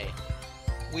was gay.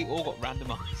 We all got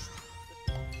randomized.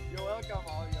 You're welcome,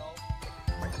 all y'all.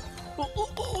 Ooh, ooh,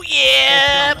 ooh,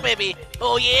 yeah, baby.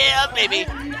 Oh yeah, baby. I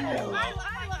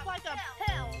look like a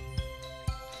pill.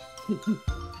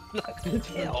 It's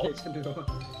hell.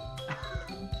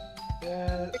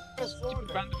 Yeah. Stupid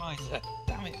randomizer.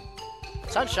 Damn it.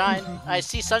 Sunshine. I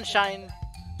see sunshine.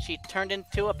 She turned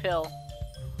into a pill.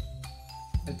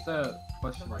 It's a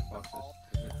question mark boxes.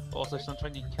 Also,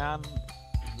 sometimes you can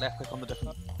left click on the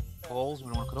different balls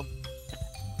when you want to cut them.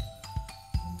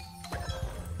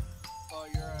 Oh,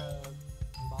 you're a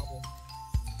bobble.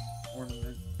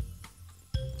 Ornament.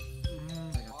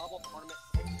 Bobble ornament.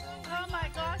 Oh my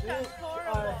gosh, that's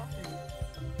horrible.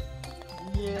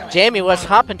 Yeah. Jamie, what's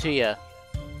happened to you?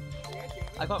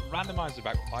 I got randomized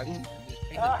about 5 minutes.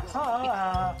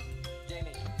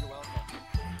 Jamie, you're welcome.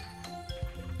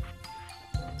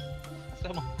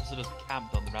 Someone also just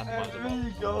camped on the randomizer box.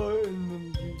 Really go and then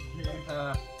you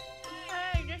can.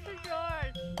 Hey, this is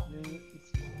yours.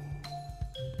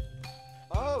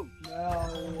 Oh!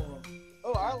 No.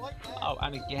 Oh, I like that. Oh,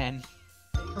 and again.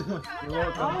 You're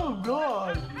welcome. Oh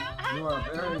God. You are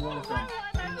very welcome.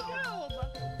 Thank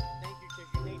you, Chick.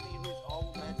 You made me lose all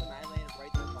momentum. I landed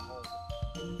right there in the hole.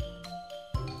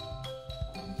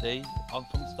 See, from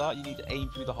the start, you need to aim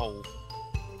through the hole.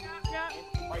 Yeah.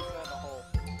 Right there in the hole.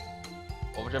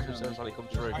 Or whichever says how it comes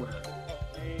through. Oh,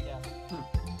 there you go.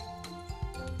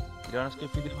 You don't have to go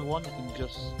through the other one, you can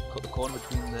just cut the corner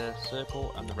between the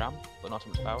circle and the ramp, but not too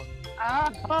much power.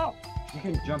 You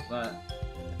can jump that.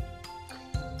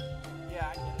 Yeah,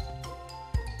 I get it.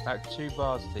 About 2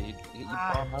 bars, T. You get your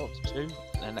bar out to 2,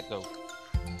 and then let go.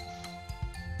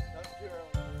 That's too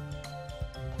early.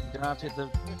 You don't have to hit the...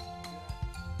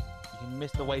 You can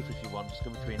miss the wave if you want, just go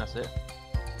between, that's it.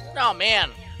 Oh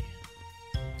man.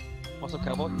 What's up,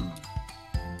 Cowboy?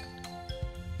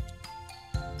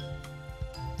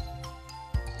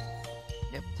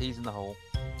 Yep, T's in the hole.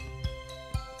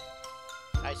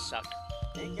 I suck.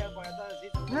 Hey, Cowboy, I thought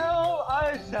it was easy. No,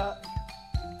 I suck.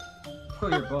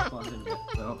 Well, you're both on it,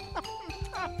 so.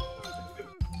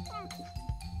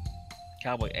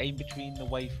 Cowboy, aim between the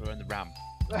wafer and the ramp.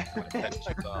 About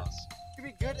 2 bars. to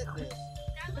be good at this.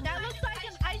 That looks like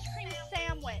an ice cream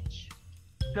sandwich.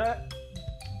 That.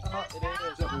 It is.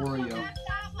 It's an Oreo.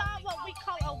 That's not what we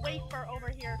call a wafer over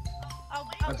here. A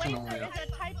That's an wafer Oreo. is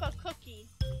a type of cookie.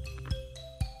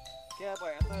 Yeah,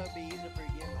 boy, I thought it'd be easier for you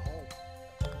to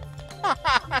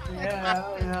get in the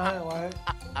hole. Yeah, like.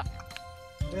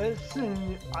 It's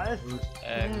an ice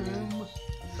cream.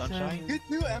 Sunshine. Good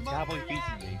new Emma. Cowboy's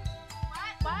beating you.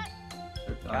 What?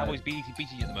 Cowboy's beating you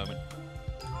at the moment.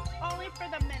 Only for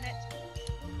the minute.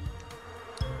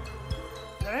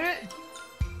 Dang it!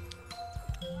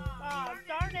 Oh,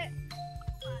 darn it.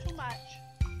 Too much.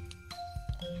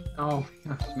 Oh,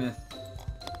 Smith.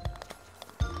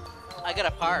 I got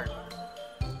a part.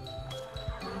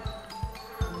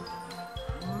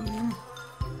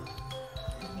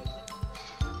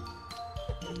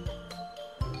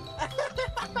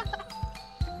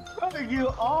 Fuck you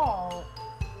all!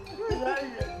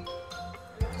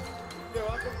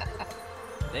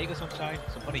 There you go, Sunshine.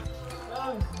 Somebody.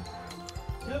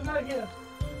 Get back here!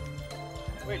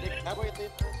 Wait, did Cowboy get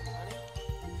this first, honey?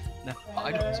 No,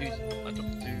 I dropped two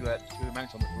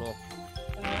amounts on the floor.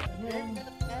 I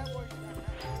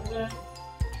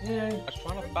was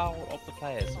trying to foul off the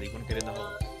players so he wouldn't get in the hole.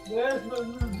 Yes, but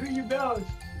bring your bells.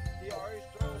 He already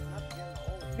struggled not to get in the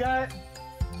hole. Got it.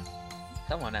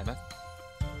 Come on, Emma.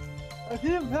 I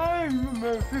keep playing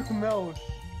my freaking mouse.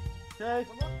 Okay?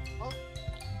 Come on,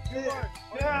 Yeah.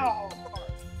 yeah.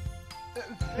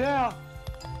 Yeah.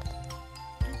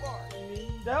 2 bars.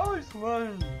 That was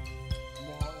fun.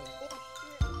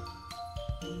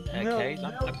 Okay,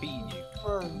 I'm beating you.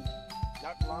 Fun.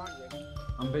 Not blind, Jimmy.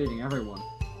 I'm beating everyone.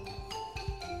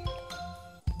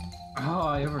 Oh,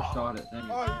 I overshot it. Dang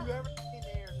it. Oh, you ever in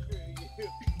there? Screw you.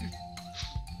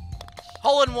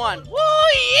 Hole in one. Woo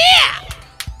yeah!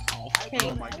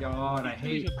 Oh my god, I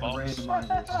hate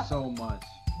randomizers so much.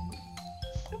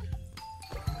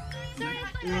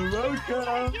 Seriously, You're I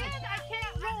welcome.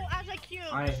 can't roll as a cube.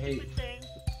 I hate- Stupid thing.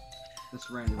 This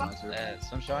randomizer.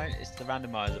 Sunshine, it's the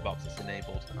randomizer box that's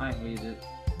enabled. I hate it.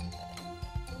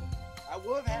 I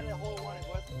would have had a hole in one if it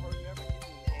wasn't for whoever gets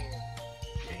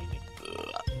in the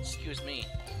air. Excuse me.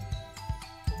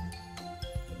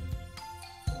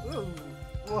 Ooh,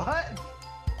 what?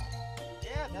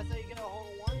 Yeah, that's how you get a hole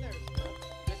in one there, son.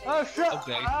 Just Oh, shut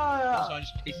Okay. up.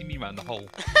 Sunshine's chasing me around the hole.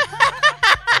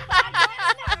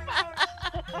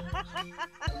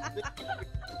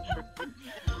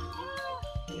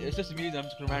 It's just amusing, I'm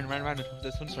just going round and round and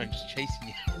the Sunshine just chasing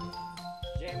you.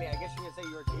 Jamie, I guess you could say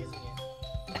you were teasing it.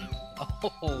 Oh.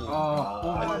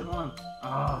 Oh my god.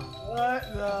 Ah, What I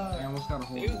the? almost got a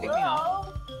hole. You in think one. me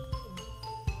not?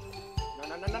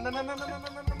 No.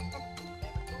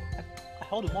 I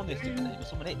hold him on this dude and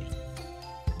someone hit me.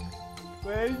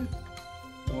 Wait,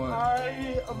 What?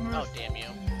 I am Oh damn you.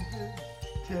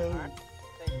 Tell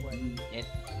Same way. Mm. Yeah.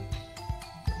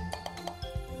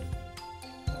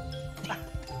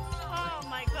 Oh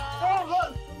my god.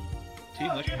 Oh, Too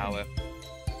much power. Oh,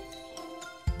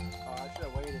 I should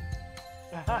have waited.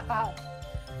 look.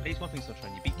 At least one thing,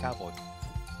 Sunshine, you beat Cowboy.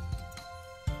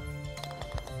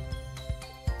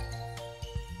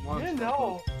 You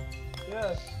know.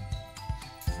 Yes.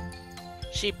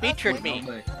 She beat-turned me.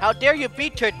 Okay. How dare you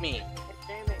beat-turn me? Hey,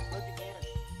 Jamie, look again.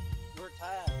 We're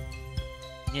tied.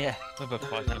 Yeah, we're both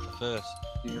fighting out for first.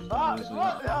 You're What? losing.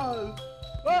 What the?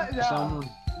 What the? Someone.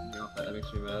 Yeah, that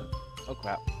makes me mad. Oh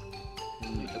crap.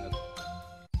 Mm, bad.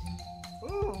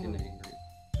 And Ooh. angry.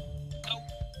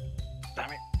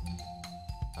 Damn it.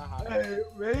 Uh-huh. Hey,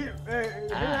 wait.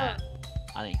 Ah,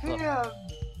 I think fuck. Damn.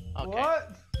 Okay. What?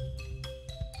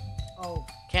 Oh.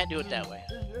 Can't do it that way.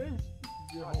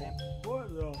 What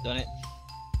the? Done it.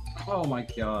 Oh my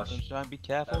gosh. Sunshine, be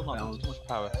careful, not Bounce. too much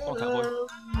power. Come on, Cowboy.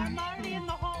 I'm already in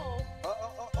the hole.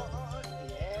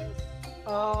 Yes.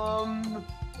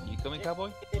 You coming,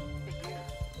 Cowboy?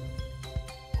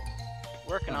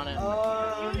 Working on it. You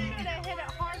should have hit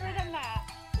it harder than that.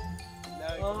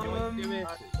 No,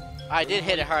 I did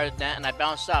hit it harder than that, and I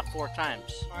bounced off 4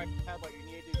 times. Alright, how about you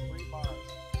need to do 3 bars to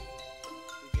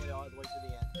get it all the way to the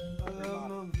end. 3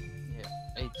 bars.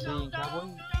 18, Cowboy.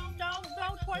 Don't go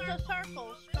towards the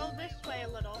circles. Go this way a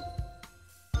little.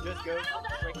 Just go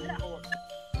straight to the floor.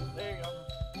 There you go.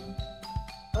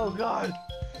 Oh god.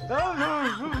 That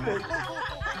was moving.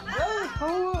 That was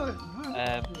cool.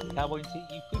 Cowboy and T,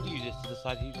 you could use this to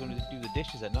decide who's going to do the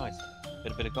dishes at night.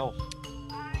 Bit a bit of golf.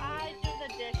 I do the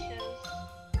dishes.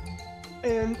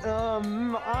 And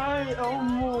I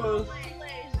almost.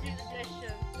 Blaze do the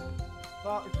dishes.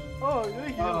 Oh, there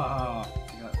you go. Ah,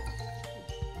 you got-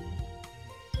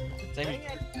 Same. Dang, I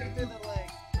kicked in the leg.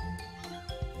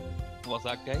 What's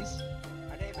that, guys?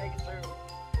 I didn't make it through.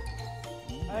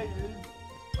 I did.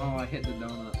 Oh, I hit the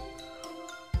donut.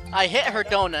 I hit her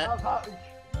donut.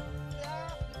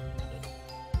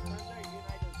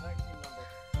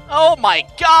 Oh my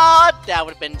god! That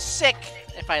would have been sick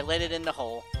if I let it in the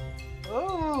hole.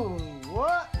 Oh,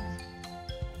 what?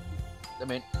 I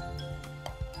mean,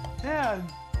 Man,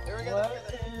 Here we go. what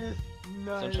is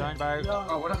nice? Sunshine Bow.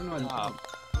 Oh, what happened to my Ah,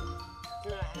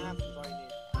 2.5 is all you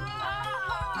need.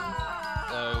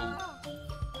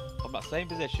 so, from that same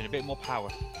position, a bit more power.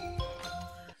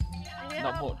 Yeah.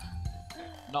 Not much.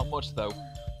 Not much though.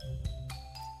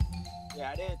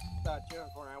 Yeah, I did 2 in the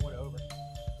corner. I went over.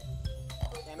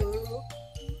 Damn it.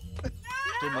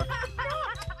 Too much.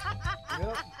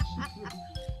 Yep.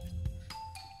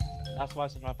 That's why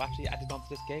sometimes I've actually added onto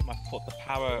this game. I put the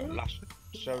power last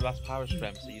power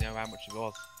strength, so you know how much it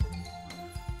was.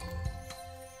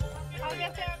 I'll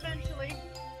get there eventually.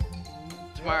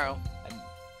 Tomorrow. And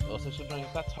also sometimes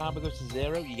if that timer goes to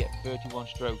 0, you get 31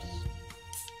 strokes.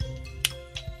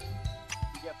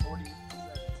 You get 40 seconds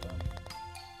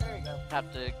left. There you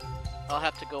go. I'll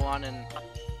have to go on and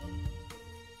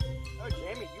Oh,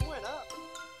 Jamie, you went up.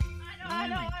 I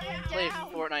know, I went play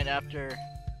down. Fortnite after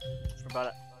for about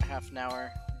a half an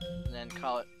hour, and then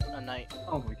call it a night.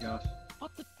 Oh my gosh.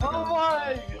 What the? Oh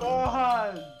my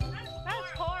god!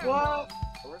 That's horrible. What?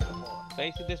 Where's the ball?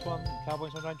 Basically, this one, Cowboy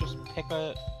sometimes just pick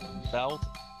a belt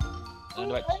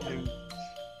and about 2.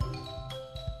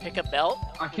 Pick a belt?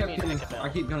 I What do you mean, keep getting, pick a belt? I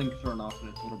keep getting thrown off, and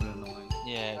it's a little bit annoying.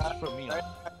 Yeah, just throw me off.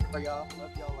 For y'all.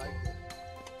 Love y'all like it.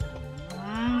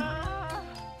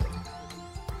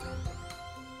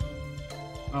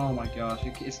 Oh my gosh,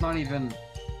 it's not even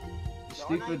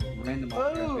stupid random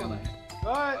opportunity on it.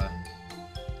 What?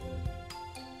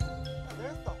 Oh,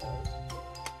 there's the hole.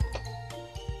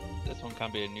 This one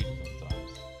can be a nuisance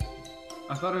sometimes.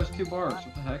 I thought it was 2 bars.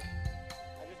 What the heck?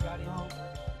 I just got in. No.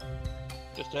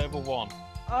 Just over 1.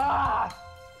 Ah!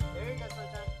 There you go,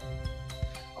 Sunshine.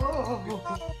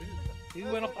 Oh! Who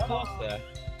went off the course there?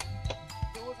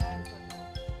 It was hard, Sunshine.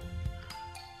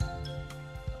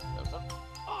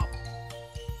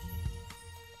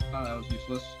 Oh, that was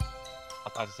useless. I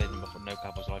tried to say number for no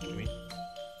Cowboys live streaming.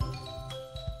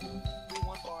 Do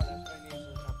 1 bar, that's what I need,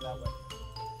 Sunshine, for that way.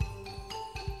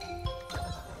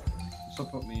 So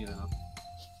put me in.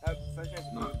 Oh,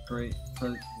 Sunshine's Not great.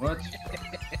 But what?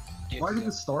 Why did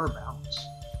the star bounce?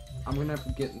 I'm gonna have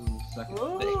to get in second.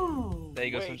 Ooh! There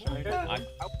you go, Wait, Sunshine. I I'm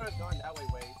would have gone that way,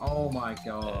 Wade. Oh my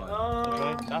god.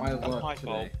 Sunshine, My that's luck my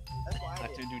fault. today. That's why I I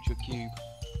have to did. do it to a cube.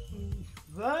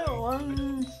 That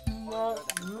one's not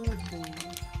moving.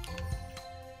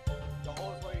 The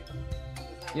hole is where you...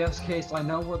 Yes, Case, I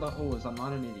know where the hole is. I'm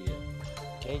not an idiot.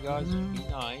 Okay, guys, be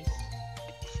nice.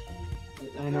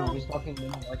 I know, he's talking to me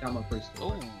like I'm a priest.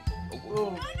 Oh,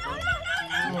 Oh,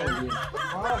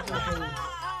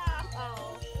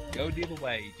 go the other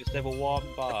way. Just over 1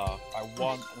 bar by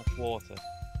 1 1/4.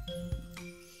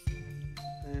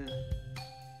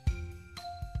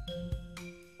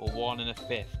 Or 1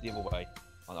 1/5 the other way.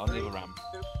 On the other ramp.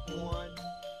 2, 1.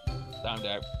 Stand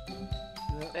out.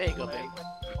 There you go, babe.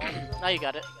 Now you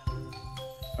got it.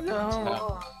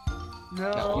 no.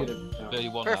 Get No. it.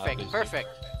 31 Perfect, perfect.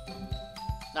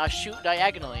 Now shoot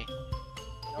diagonally.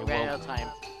 We ran out of time.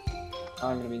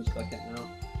 I'm gonna be in second now.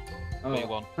 Oh,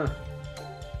 31.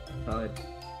 tied.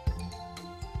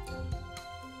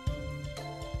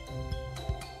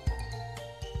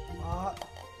 Ah.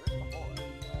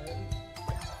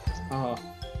 Oh,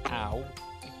 Ow.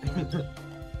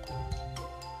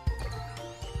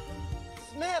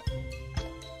 Smith!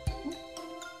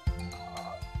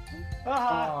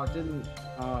 Ah. oh, didn't.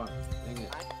 Oh, dang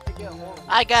it. I need to get a hole.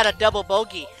 I got a double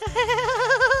bogey.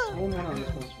 Oh no, this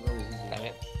one's really Damn easy.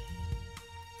 it.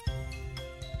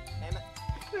 Damn it.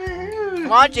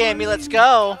 Come on, Jamie, let's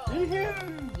go.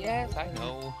 Yes, I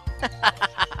know.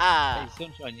 Hey,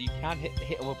 Sunshine, you can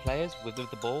hit other players with the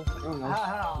ball. Oh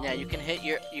no. Yeah, you can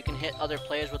hit other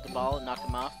players with the ball and knock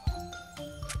them off.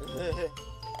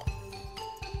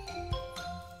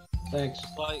 Thanks.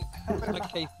 Like,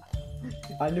 okay,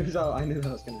 I knew that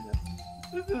was gonna happen.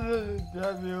 This is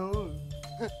damn you.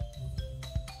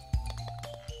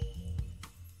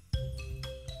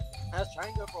 I was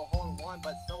trying to go for a hole in 1,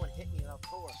 but someone hit me and I was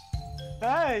sore.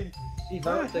 Hey! Steve,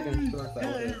 I was taking a short that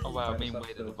way. oh wow, I mean,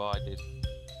 way to divide it.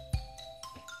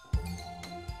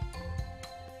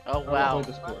 Oh Oh, wow, wait,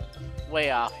 the score. way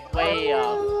off, way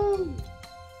off.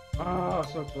 Oh,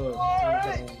 so close. I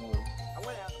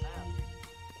went out the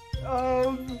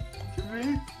map. To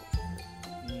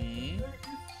me,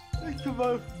 it's the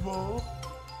most ball.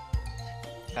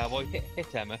 Cowboy,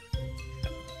 hit Emma.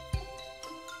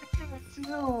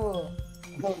 No.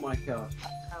 Oh my gosh.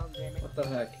 Town, damn it. What the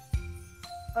heck?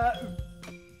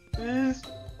 Please.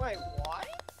 Wait, what?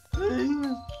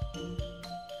 Please.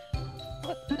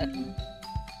 What the heck?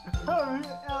 Hurry,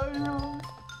 hurry.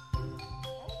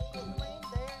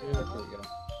 Yeah, there we go.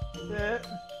 Yeah.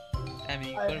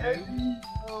 Emmy, I gotta hate move. you,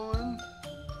 Owen.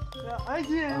 Yeah, I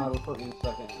can. It'll put me in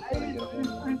second. I'm trying to get a hold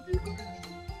of one.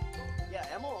 Yeah,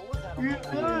 Emma always had a You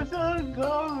whole know some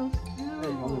girls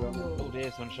Hey, hold on. Oh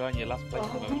dear, Sunshine, your last place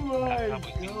at the Oh moment. my Can't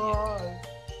wait to meet you. god.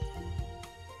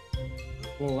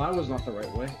 Well, that was not the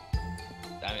right way.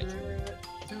 Damn it.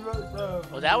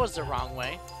 Well, that was the wrong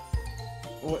way.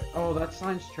 Oh, that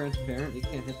sign's transparent. You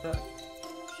can't hit that.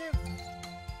 Shoot.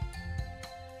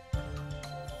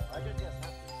 I just guess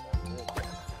that's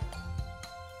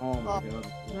Oh my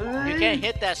god. You can't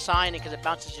hit that sign because it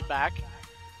bounces you back.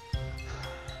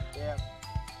 Yeah.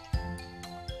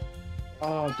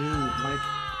 Oh, dude, my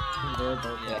conveyor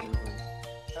belt Yeah. got moving.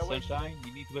 Sunshine,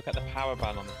 you need to look at the power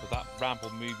band on this because that ramp will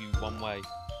move you one way.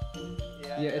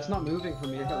 Yeah, it's not moving for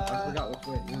me. I forgot which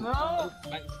way it moved. No.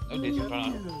 Thanks. Oh dear,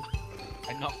 Sunshine.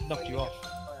 I knocked you off.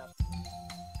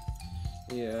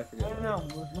 Yeah, I I forgot.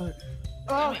 know.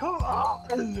 Oh, come on.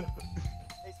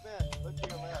 Hey, Spin, look to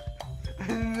your left.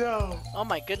 No. Oh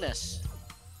my goodness.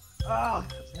 Oh.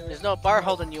 There's no bar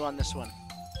holding you on this one.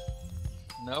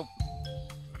 Nope.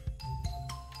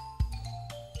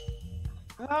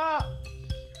 Ah.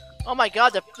 Oh my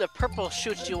god, the purple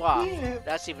shoots you off.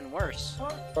 That's even worse.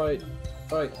 Fight.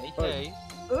 Hey, Fight.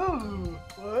 Ooh.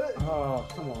 What? Oh,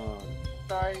 come on.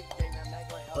 Sorry, Dana, I'm not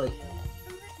going to help Wait.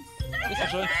 you. Yes,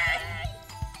 Sunshine.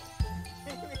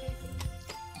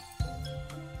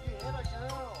 You hit a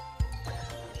girl.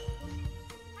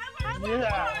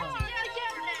 Yeah.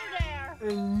 Get in there.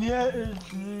 And yet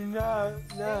it's not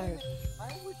nice.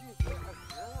 Why would you hit a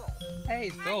girl? Hey,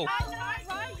 it's go.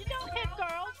 Right, you don't hit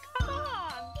girls. Come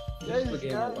on. This is the It's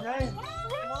game not over. nice. What's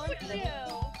wrong with you?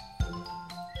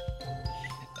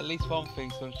 At least one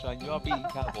thing, Sunshine. You are beating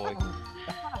Cowboy. You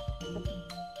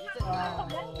said A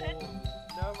no. little bit.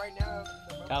 No, right now.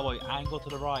 The Cowboy, angle to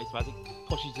the right, so as it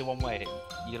pushes you one way,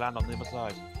 you land on the other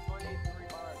side. 23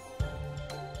 bars.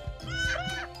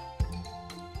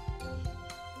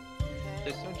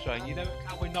 So Sunshine, you know if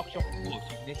Cowboy knocks you off the wall,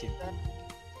 you can hit him.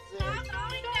 Stop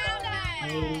going down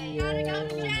there. You gotta go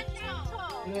gentle.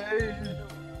 Hey.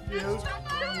 You.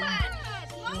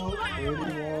 Slower.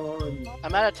 81.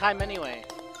 I'm out of time anyway.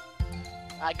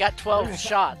 I got 12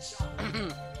 shots.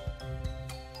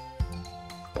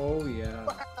 Oh, yeah.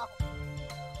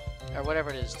 Or whatever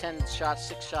it is. 10 shots,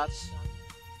 6 shots.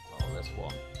 Oh, that's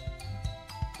one.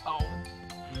 Oh,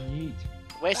 Yeet.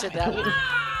 Wasted that one.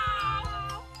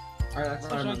 Alright, I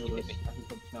Sunshine, remember you this. hit I can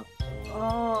put this up.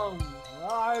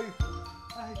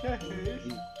 I can't.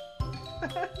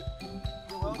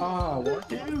 Oh,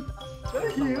 what?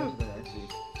 Thank you. Thank Thank you.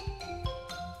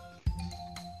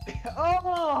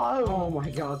 Oh. Oh my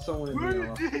god, someone hit me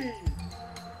off. Birdie.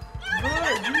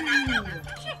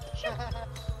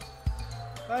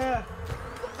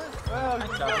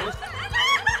 thanks, Cowboy.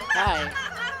 Hi.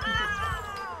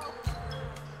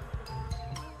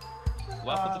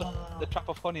 Welcome to the trap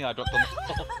of honey I dropped on the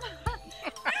floor.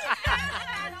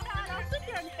 I'll sit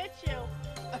here and hit you.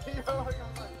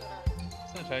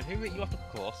 Sunshine, who hit you off the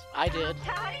course? I did.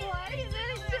 Cowboy, and then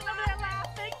he's sitting over there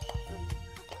laughing.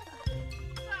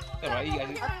 Alright, you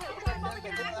guys.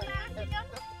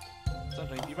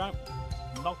 Sunshine, if you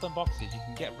knock them boxes, you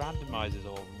can get randomizers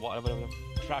or whatever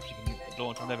traps you can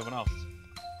launch on everyone else.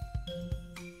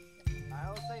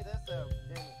 I'll say this though,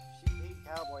 Jamie, she beat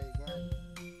Cowboy again.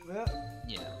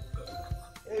 Yeah.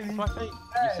 That's why I say, you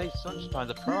say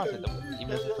Sunshine's a pro at it, even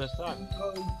though it's the first time.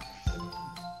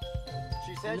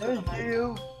 She said she was Thank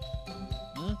you.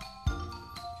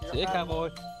 she's See ya, a Cowboy.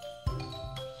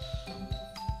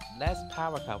 Less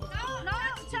power, Cowboy. No,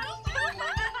 don't.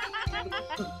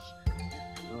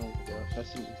 Oh my gosh, I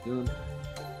see what he's doing.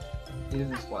 He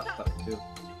doesn't splat stuff too.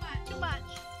 Too much.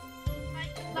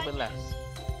 A little bit less.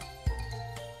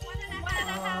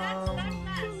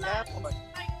 Cowboy.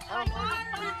 How much?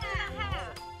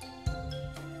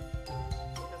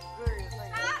 The serious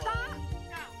thing, Cowboy.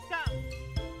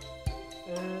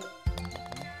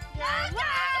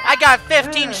 I got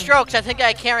 15 strokes. I think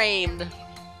I carried.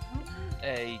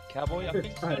 Hey, Cowboy, I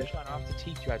think Sunshine will have to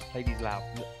teach you how to play these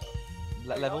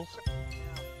levels.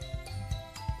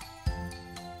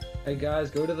 Hey guys,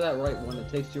 go to that right one. It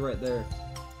takes you right there.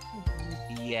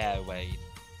 Yeah, Wade.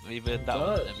 Either that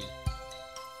Does. one, maybe.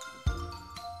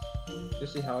 You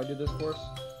see how I do this course?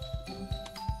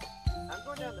 I'm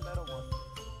going down the middle one.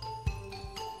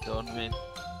 Don't win. You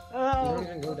Oh. don't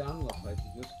even go down the pipe.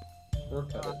 You just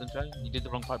shortcut it. Sunshine, you did the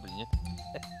wrong pipe, didn't you?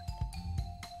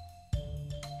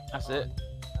 That's it.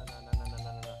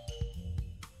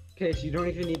 No. Okay, so you don't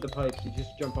even need the pipes. You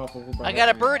just jump off over by I that got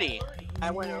a ramp. birdie.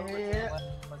 I went over to the Yeah. left.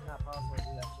 It was not possible to do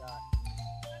that shot.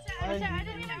 I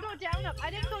didn't even go down up. I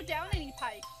didn't go down any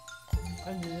pipes.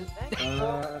 I did.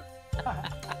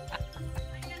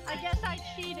 I guess I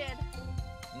cheated.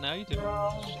 No, you didn't.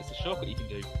 No. It's a shortcut you can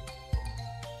do.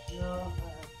 No,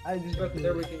 I just But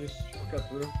there we can just cut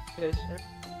through. Okay.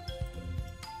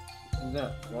 Do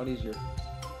that. A lot easier.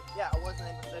 Yeah, I wasn't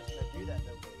in position to do that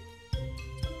though,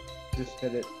 Case. Just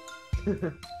hit it.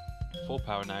 Full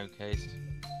power now, Case.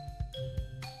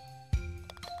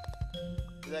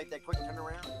 You like that quick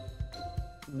turnaround?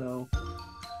 No.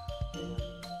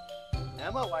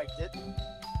 Emma liked it.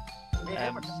 Hey,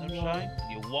 Emma. Sunshine,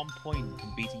 you're 1 point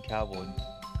from beating Cowboy.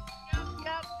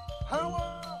 Yep.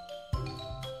 Hello!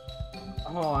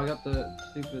 Oh, I got the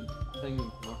stupid thing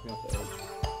knocking off the edge.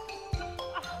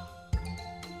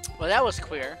 Well, that was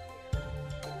queer.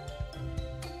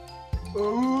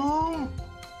 Ooh!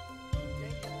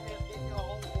 James gave you a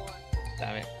whole one.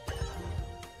 Damn it.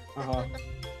 Uh-huh.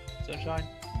 Sunshine,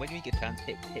 when you get a chance,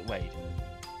 hit Wade.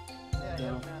 Yeah,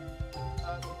 Yeah.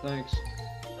 Thanks.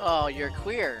 Oh, you're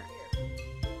queer.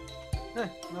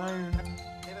 Man.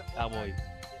 Cowboy.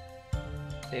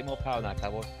 Hit more power now,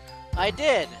 Cowboy. I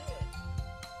did.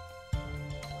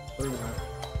 39.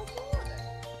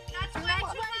 That's way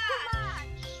too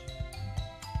much.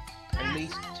 At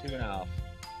least 2.5.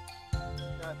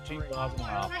 2 bars and a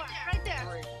half. Right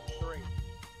there. Three.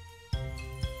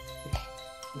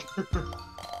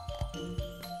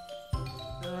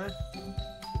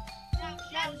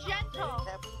 Now gentle.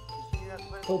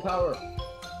 Full power.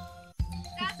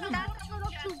 That's a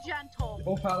little too gentle.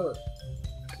 Full power.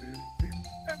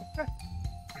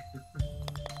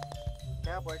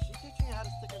 Cowboy, is she teaching you how to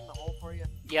stick it in the hole for you?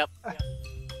 Yep.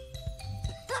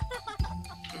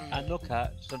 And look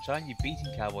at Sunshine, you're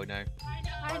beating Cowboy now.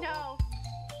 I know.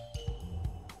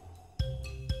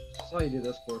 That's how you do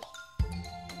this course.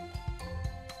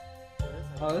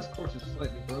 Oh, this course is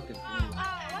slightly broken for me. Oh,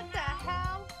 what the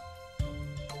hell?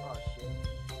 Oh shit.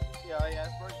 Yeah,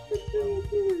 it's working.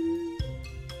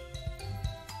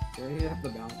 Yeah, you have the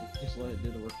balance. Just let it do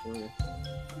the work for you.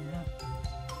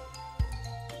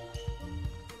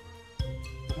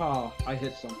 Oh, I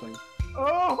hit something.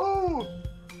 Oh!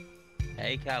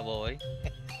 Hey, Cowboy.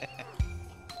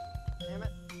 Damn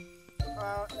it.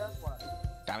 That's why.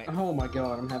 Damn it. Oh my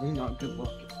god, I'm having not good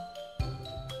luck.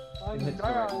 I'm Hit the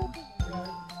down.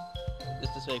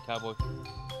 Just to say, Cowboy.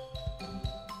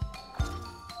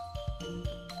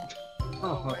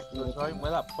 Oh, Sunshine,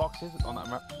 where that box is on that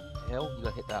hill, you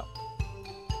gotta hit that.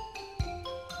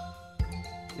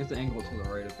 you have to angle it to the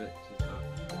right a bit.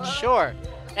 Sure.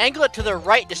 Angle it to the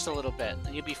right just a little bit,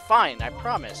 and you'll be fine, I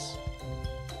promise.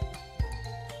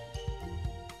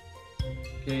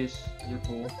 Case, you're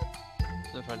cool.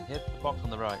 Sunshine, hit the box on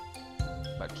the right.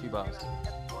 About 2 bars.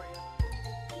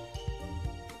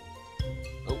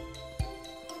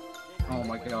 Oh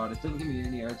my god, it didn't give me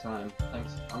any airtime.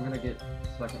 Thanks. I'm gonna get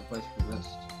second place for this.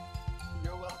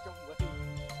 You're welcome, Wade.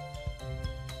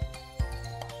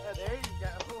 Oh, there you go.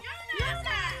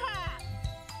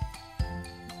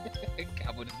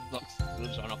 Cowboy just knocks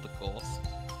Sunshine off the course.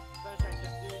 Sunshine,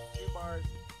 just do 2 bars,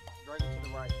 drag it to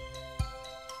the right.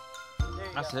 There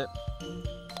you That's go. it.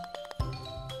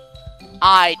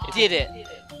 I did it.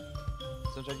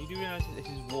 Sunshine, you do realise that this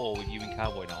is war with you and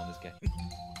Cowboy now on this game?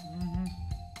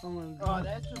 Oh my Oh, god.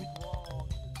 that's just wrong.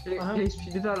 Hey, Case, if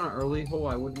you did that on an early hole,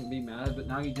 I wouldn't be mad, but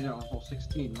now you did it on hole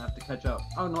 16 and I have to catch up.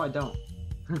 Oh, no, I don't.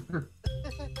 You're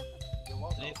It's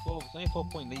welcome. only a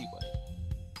 4-point leeway.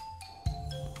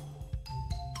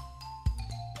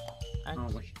 Oh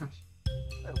my gosh.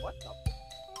 Wait, what the?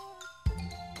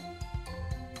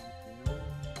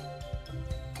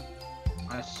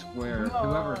 I swear, No.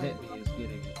 whoever hit me is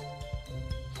getting it.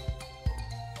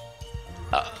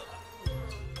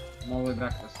 I'm all the way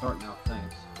back to the start now,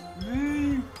 thanks.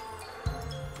 Me.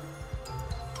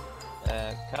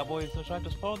 Cowboy and Sunshine,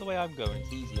 just follow the way I'm going,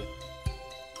 it's easier.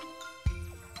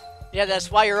 Yeah, that's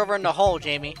why you're over in the hole,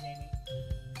 Jamie.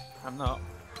 I'm not.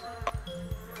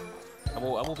 I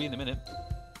will be in a minute.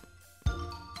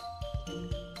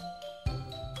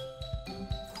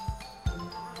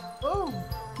 Oh!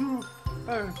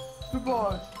 2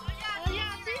 bars. Oh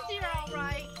yeah, it's easier, all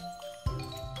right.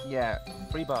 Yeah,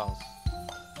 3 bars.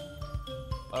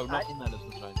 Oh, not I- in there,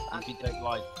 Sunshine. If you take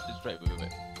light, just straight with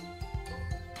it.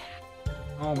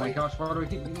 Oh my gosh, why do we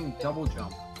keep getting double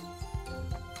jump?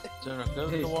 So go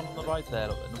to the one on the right there,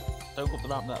 look, and don't go up the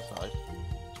ramp that side.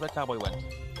 That's where Cowboy went.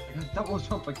 I got double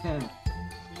jump again.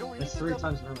 You don't That's need 3 to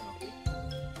times in a row.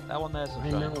 That one there,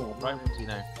 Sunshine. know. Right in front of you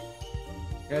now.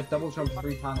 I got double jump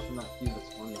 3 times from that cue,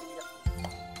 that's funny.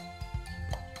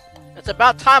 It's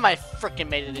about time I frickin'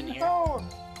 made it in here. Oh,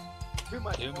 Too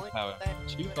much Too much point. power.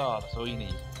 Thank you. 2 bar, that's all you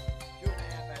need. 2.5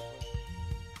 actually.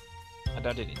 And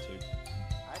I did it in 2. I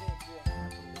didn't do it from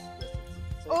this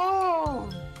distance. So oh.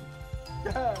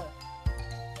 Yeah.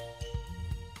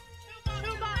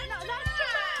 Too much. No,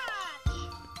 that's too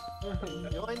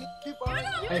much. you only need 2 bars.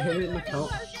 I hit it in the Oh, coat.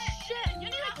 shit. You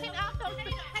need to take out those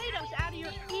potatoes out of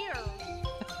your ears.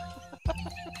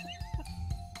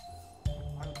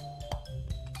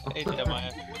 Hey,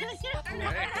 Jeremiah.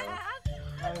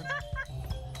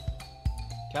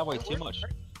 Cowboy, too much.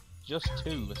 Just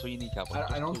 2, that's all you need, Cowboy. I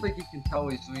just don't 2. think you can tell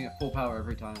he's doing it full power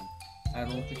every time. I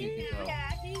don't think you can tell.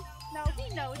 Yeah, he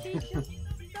knows. He's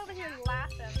over here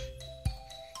laughing.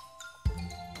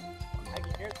 I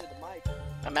can hear it through the mic.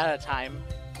 I'm out of time.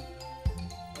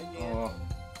 Again. Oh,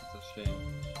 it's a shame.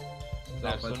 Now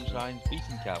That was- Sunshine's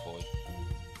beating Cowboy.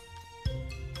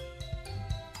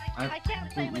 I can't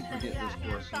play completely with this forget this hand,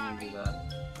 course when you sorry. do that.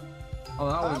 Oh,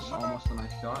 that was almost a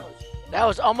nice shot. That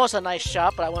was almost a nice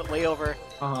shot, but I went way over.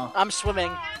 Uh-huh. I'm swimming.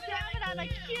 Oh, damn it, on a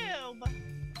cube.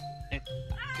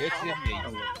 Good to me.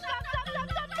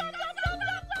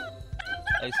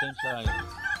 Hey, Sunshine.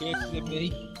 Good to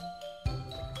me.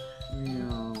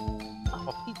 No.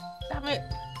 Oh, damn it.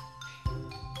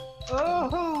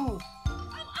 Oh.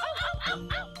 Come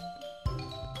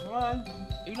on.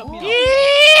 You let me off.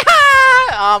 Yeehaw!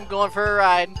 I'm going for a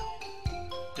ride.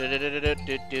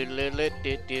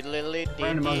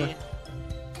 Random mother.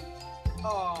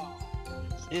 Oh.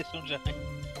 Here, Sunshine.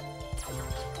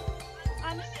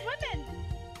 I'm swimming.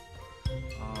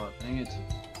 Oh, dang it.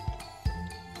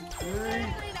 Really?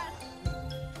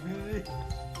 Really?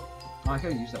 Oh, I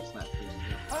could use that snap boost.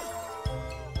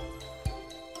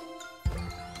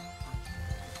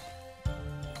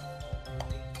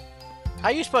 How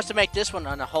are you supposed to make this one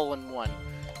on a hole-in-one?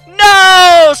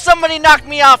 No! Somebody knocked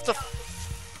me off the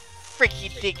freaky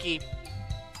dicky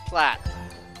plat.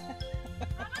 I'm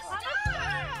a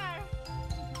star.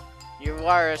 You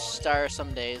are a star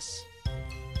some days.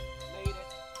 Made it.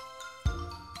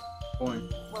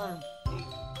 Point. Come on.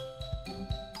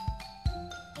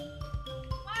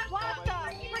 What the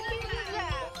freaking is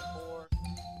that?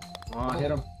 That's 4. Oh,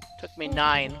 hit him. Took me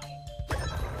 9.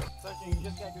 Sunshine, you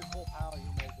just gotta do full power.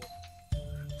 You'll make it.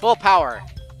 Full power.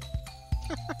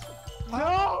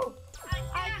 No!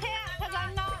 I can't because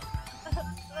I'm not a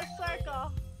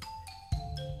circle.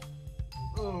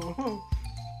 Oh.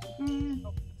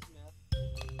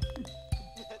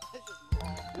 That's just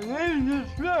wrong. Ladies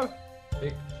Smith.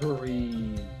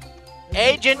 Victory.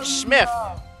 Agent Smith.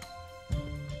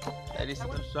 Hey,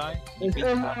 Sunshine. You It's beat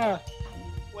Cowboy. Emma.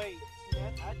 Wait,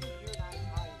 Smith, I think you're not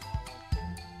high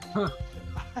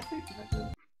in that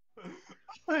one.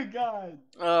 Oh my god.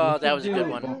 Oh, that was a good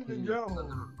one.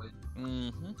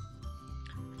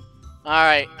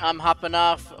 Alright, I'm hopping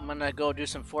off. I'm gonna go do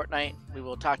some Fortnite. We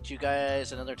will talk to you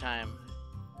guys another time.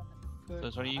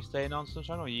 Sunshine, are you staying on,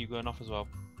 Sunshine, or are you going off as well?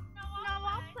 No,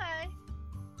 I'll play.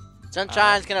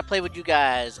 Sunshine's gonna play with you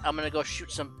guys. I'm gonna go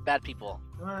shoot some bad people.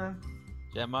 Come on.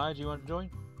 Jeremiah, do you want to join?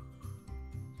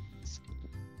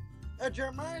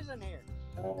 Jeremiah's in here.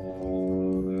 Come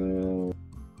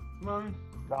on.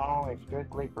 song is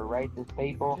strictly for racist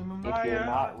people. If Jeremiah. you're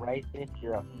not racist,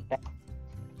 you're a fat.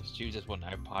 Just choose this one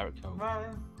now, pirate code. Come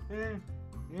on. Yeah.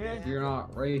 Yeah. If you're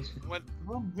not race. What?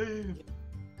 Come on, please.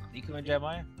 You come in,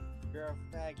 Jeremiah? You're a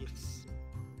faggot.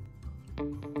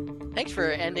 Thanks for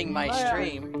ending my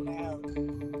stream.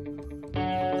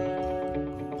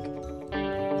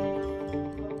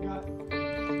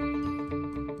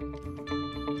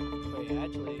 Wait,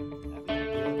 actually, I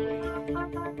think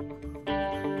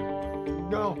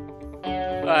Go.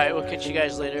 Alright, we'll catch you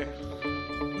guys later.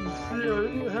 See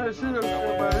you,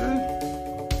 everybody.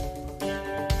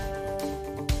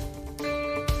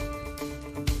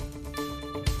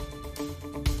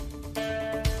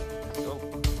 Go.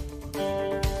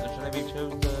 Sunshine, have you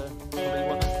chose the comedy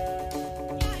one then?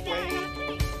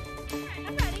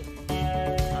 I'm ready.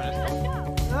 Alright, let's go.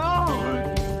 No!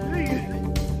 Please.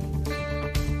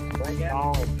 That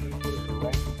song is strictly for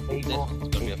racist people. This one's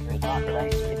gonna be a If full you're not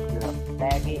racist, you're a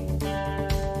faggot.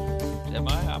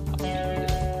 Jeremiah, I'm happy with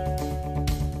it.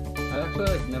 I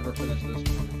actually never finished this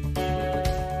one.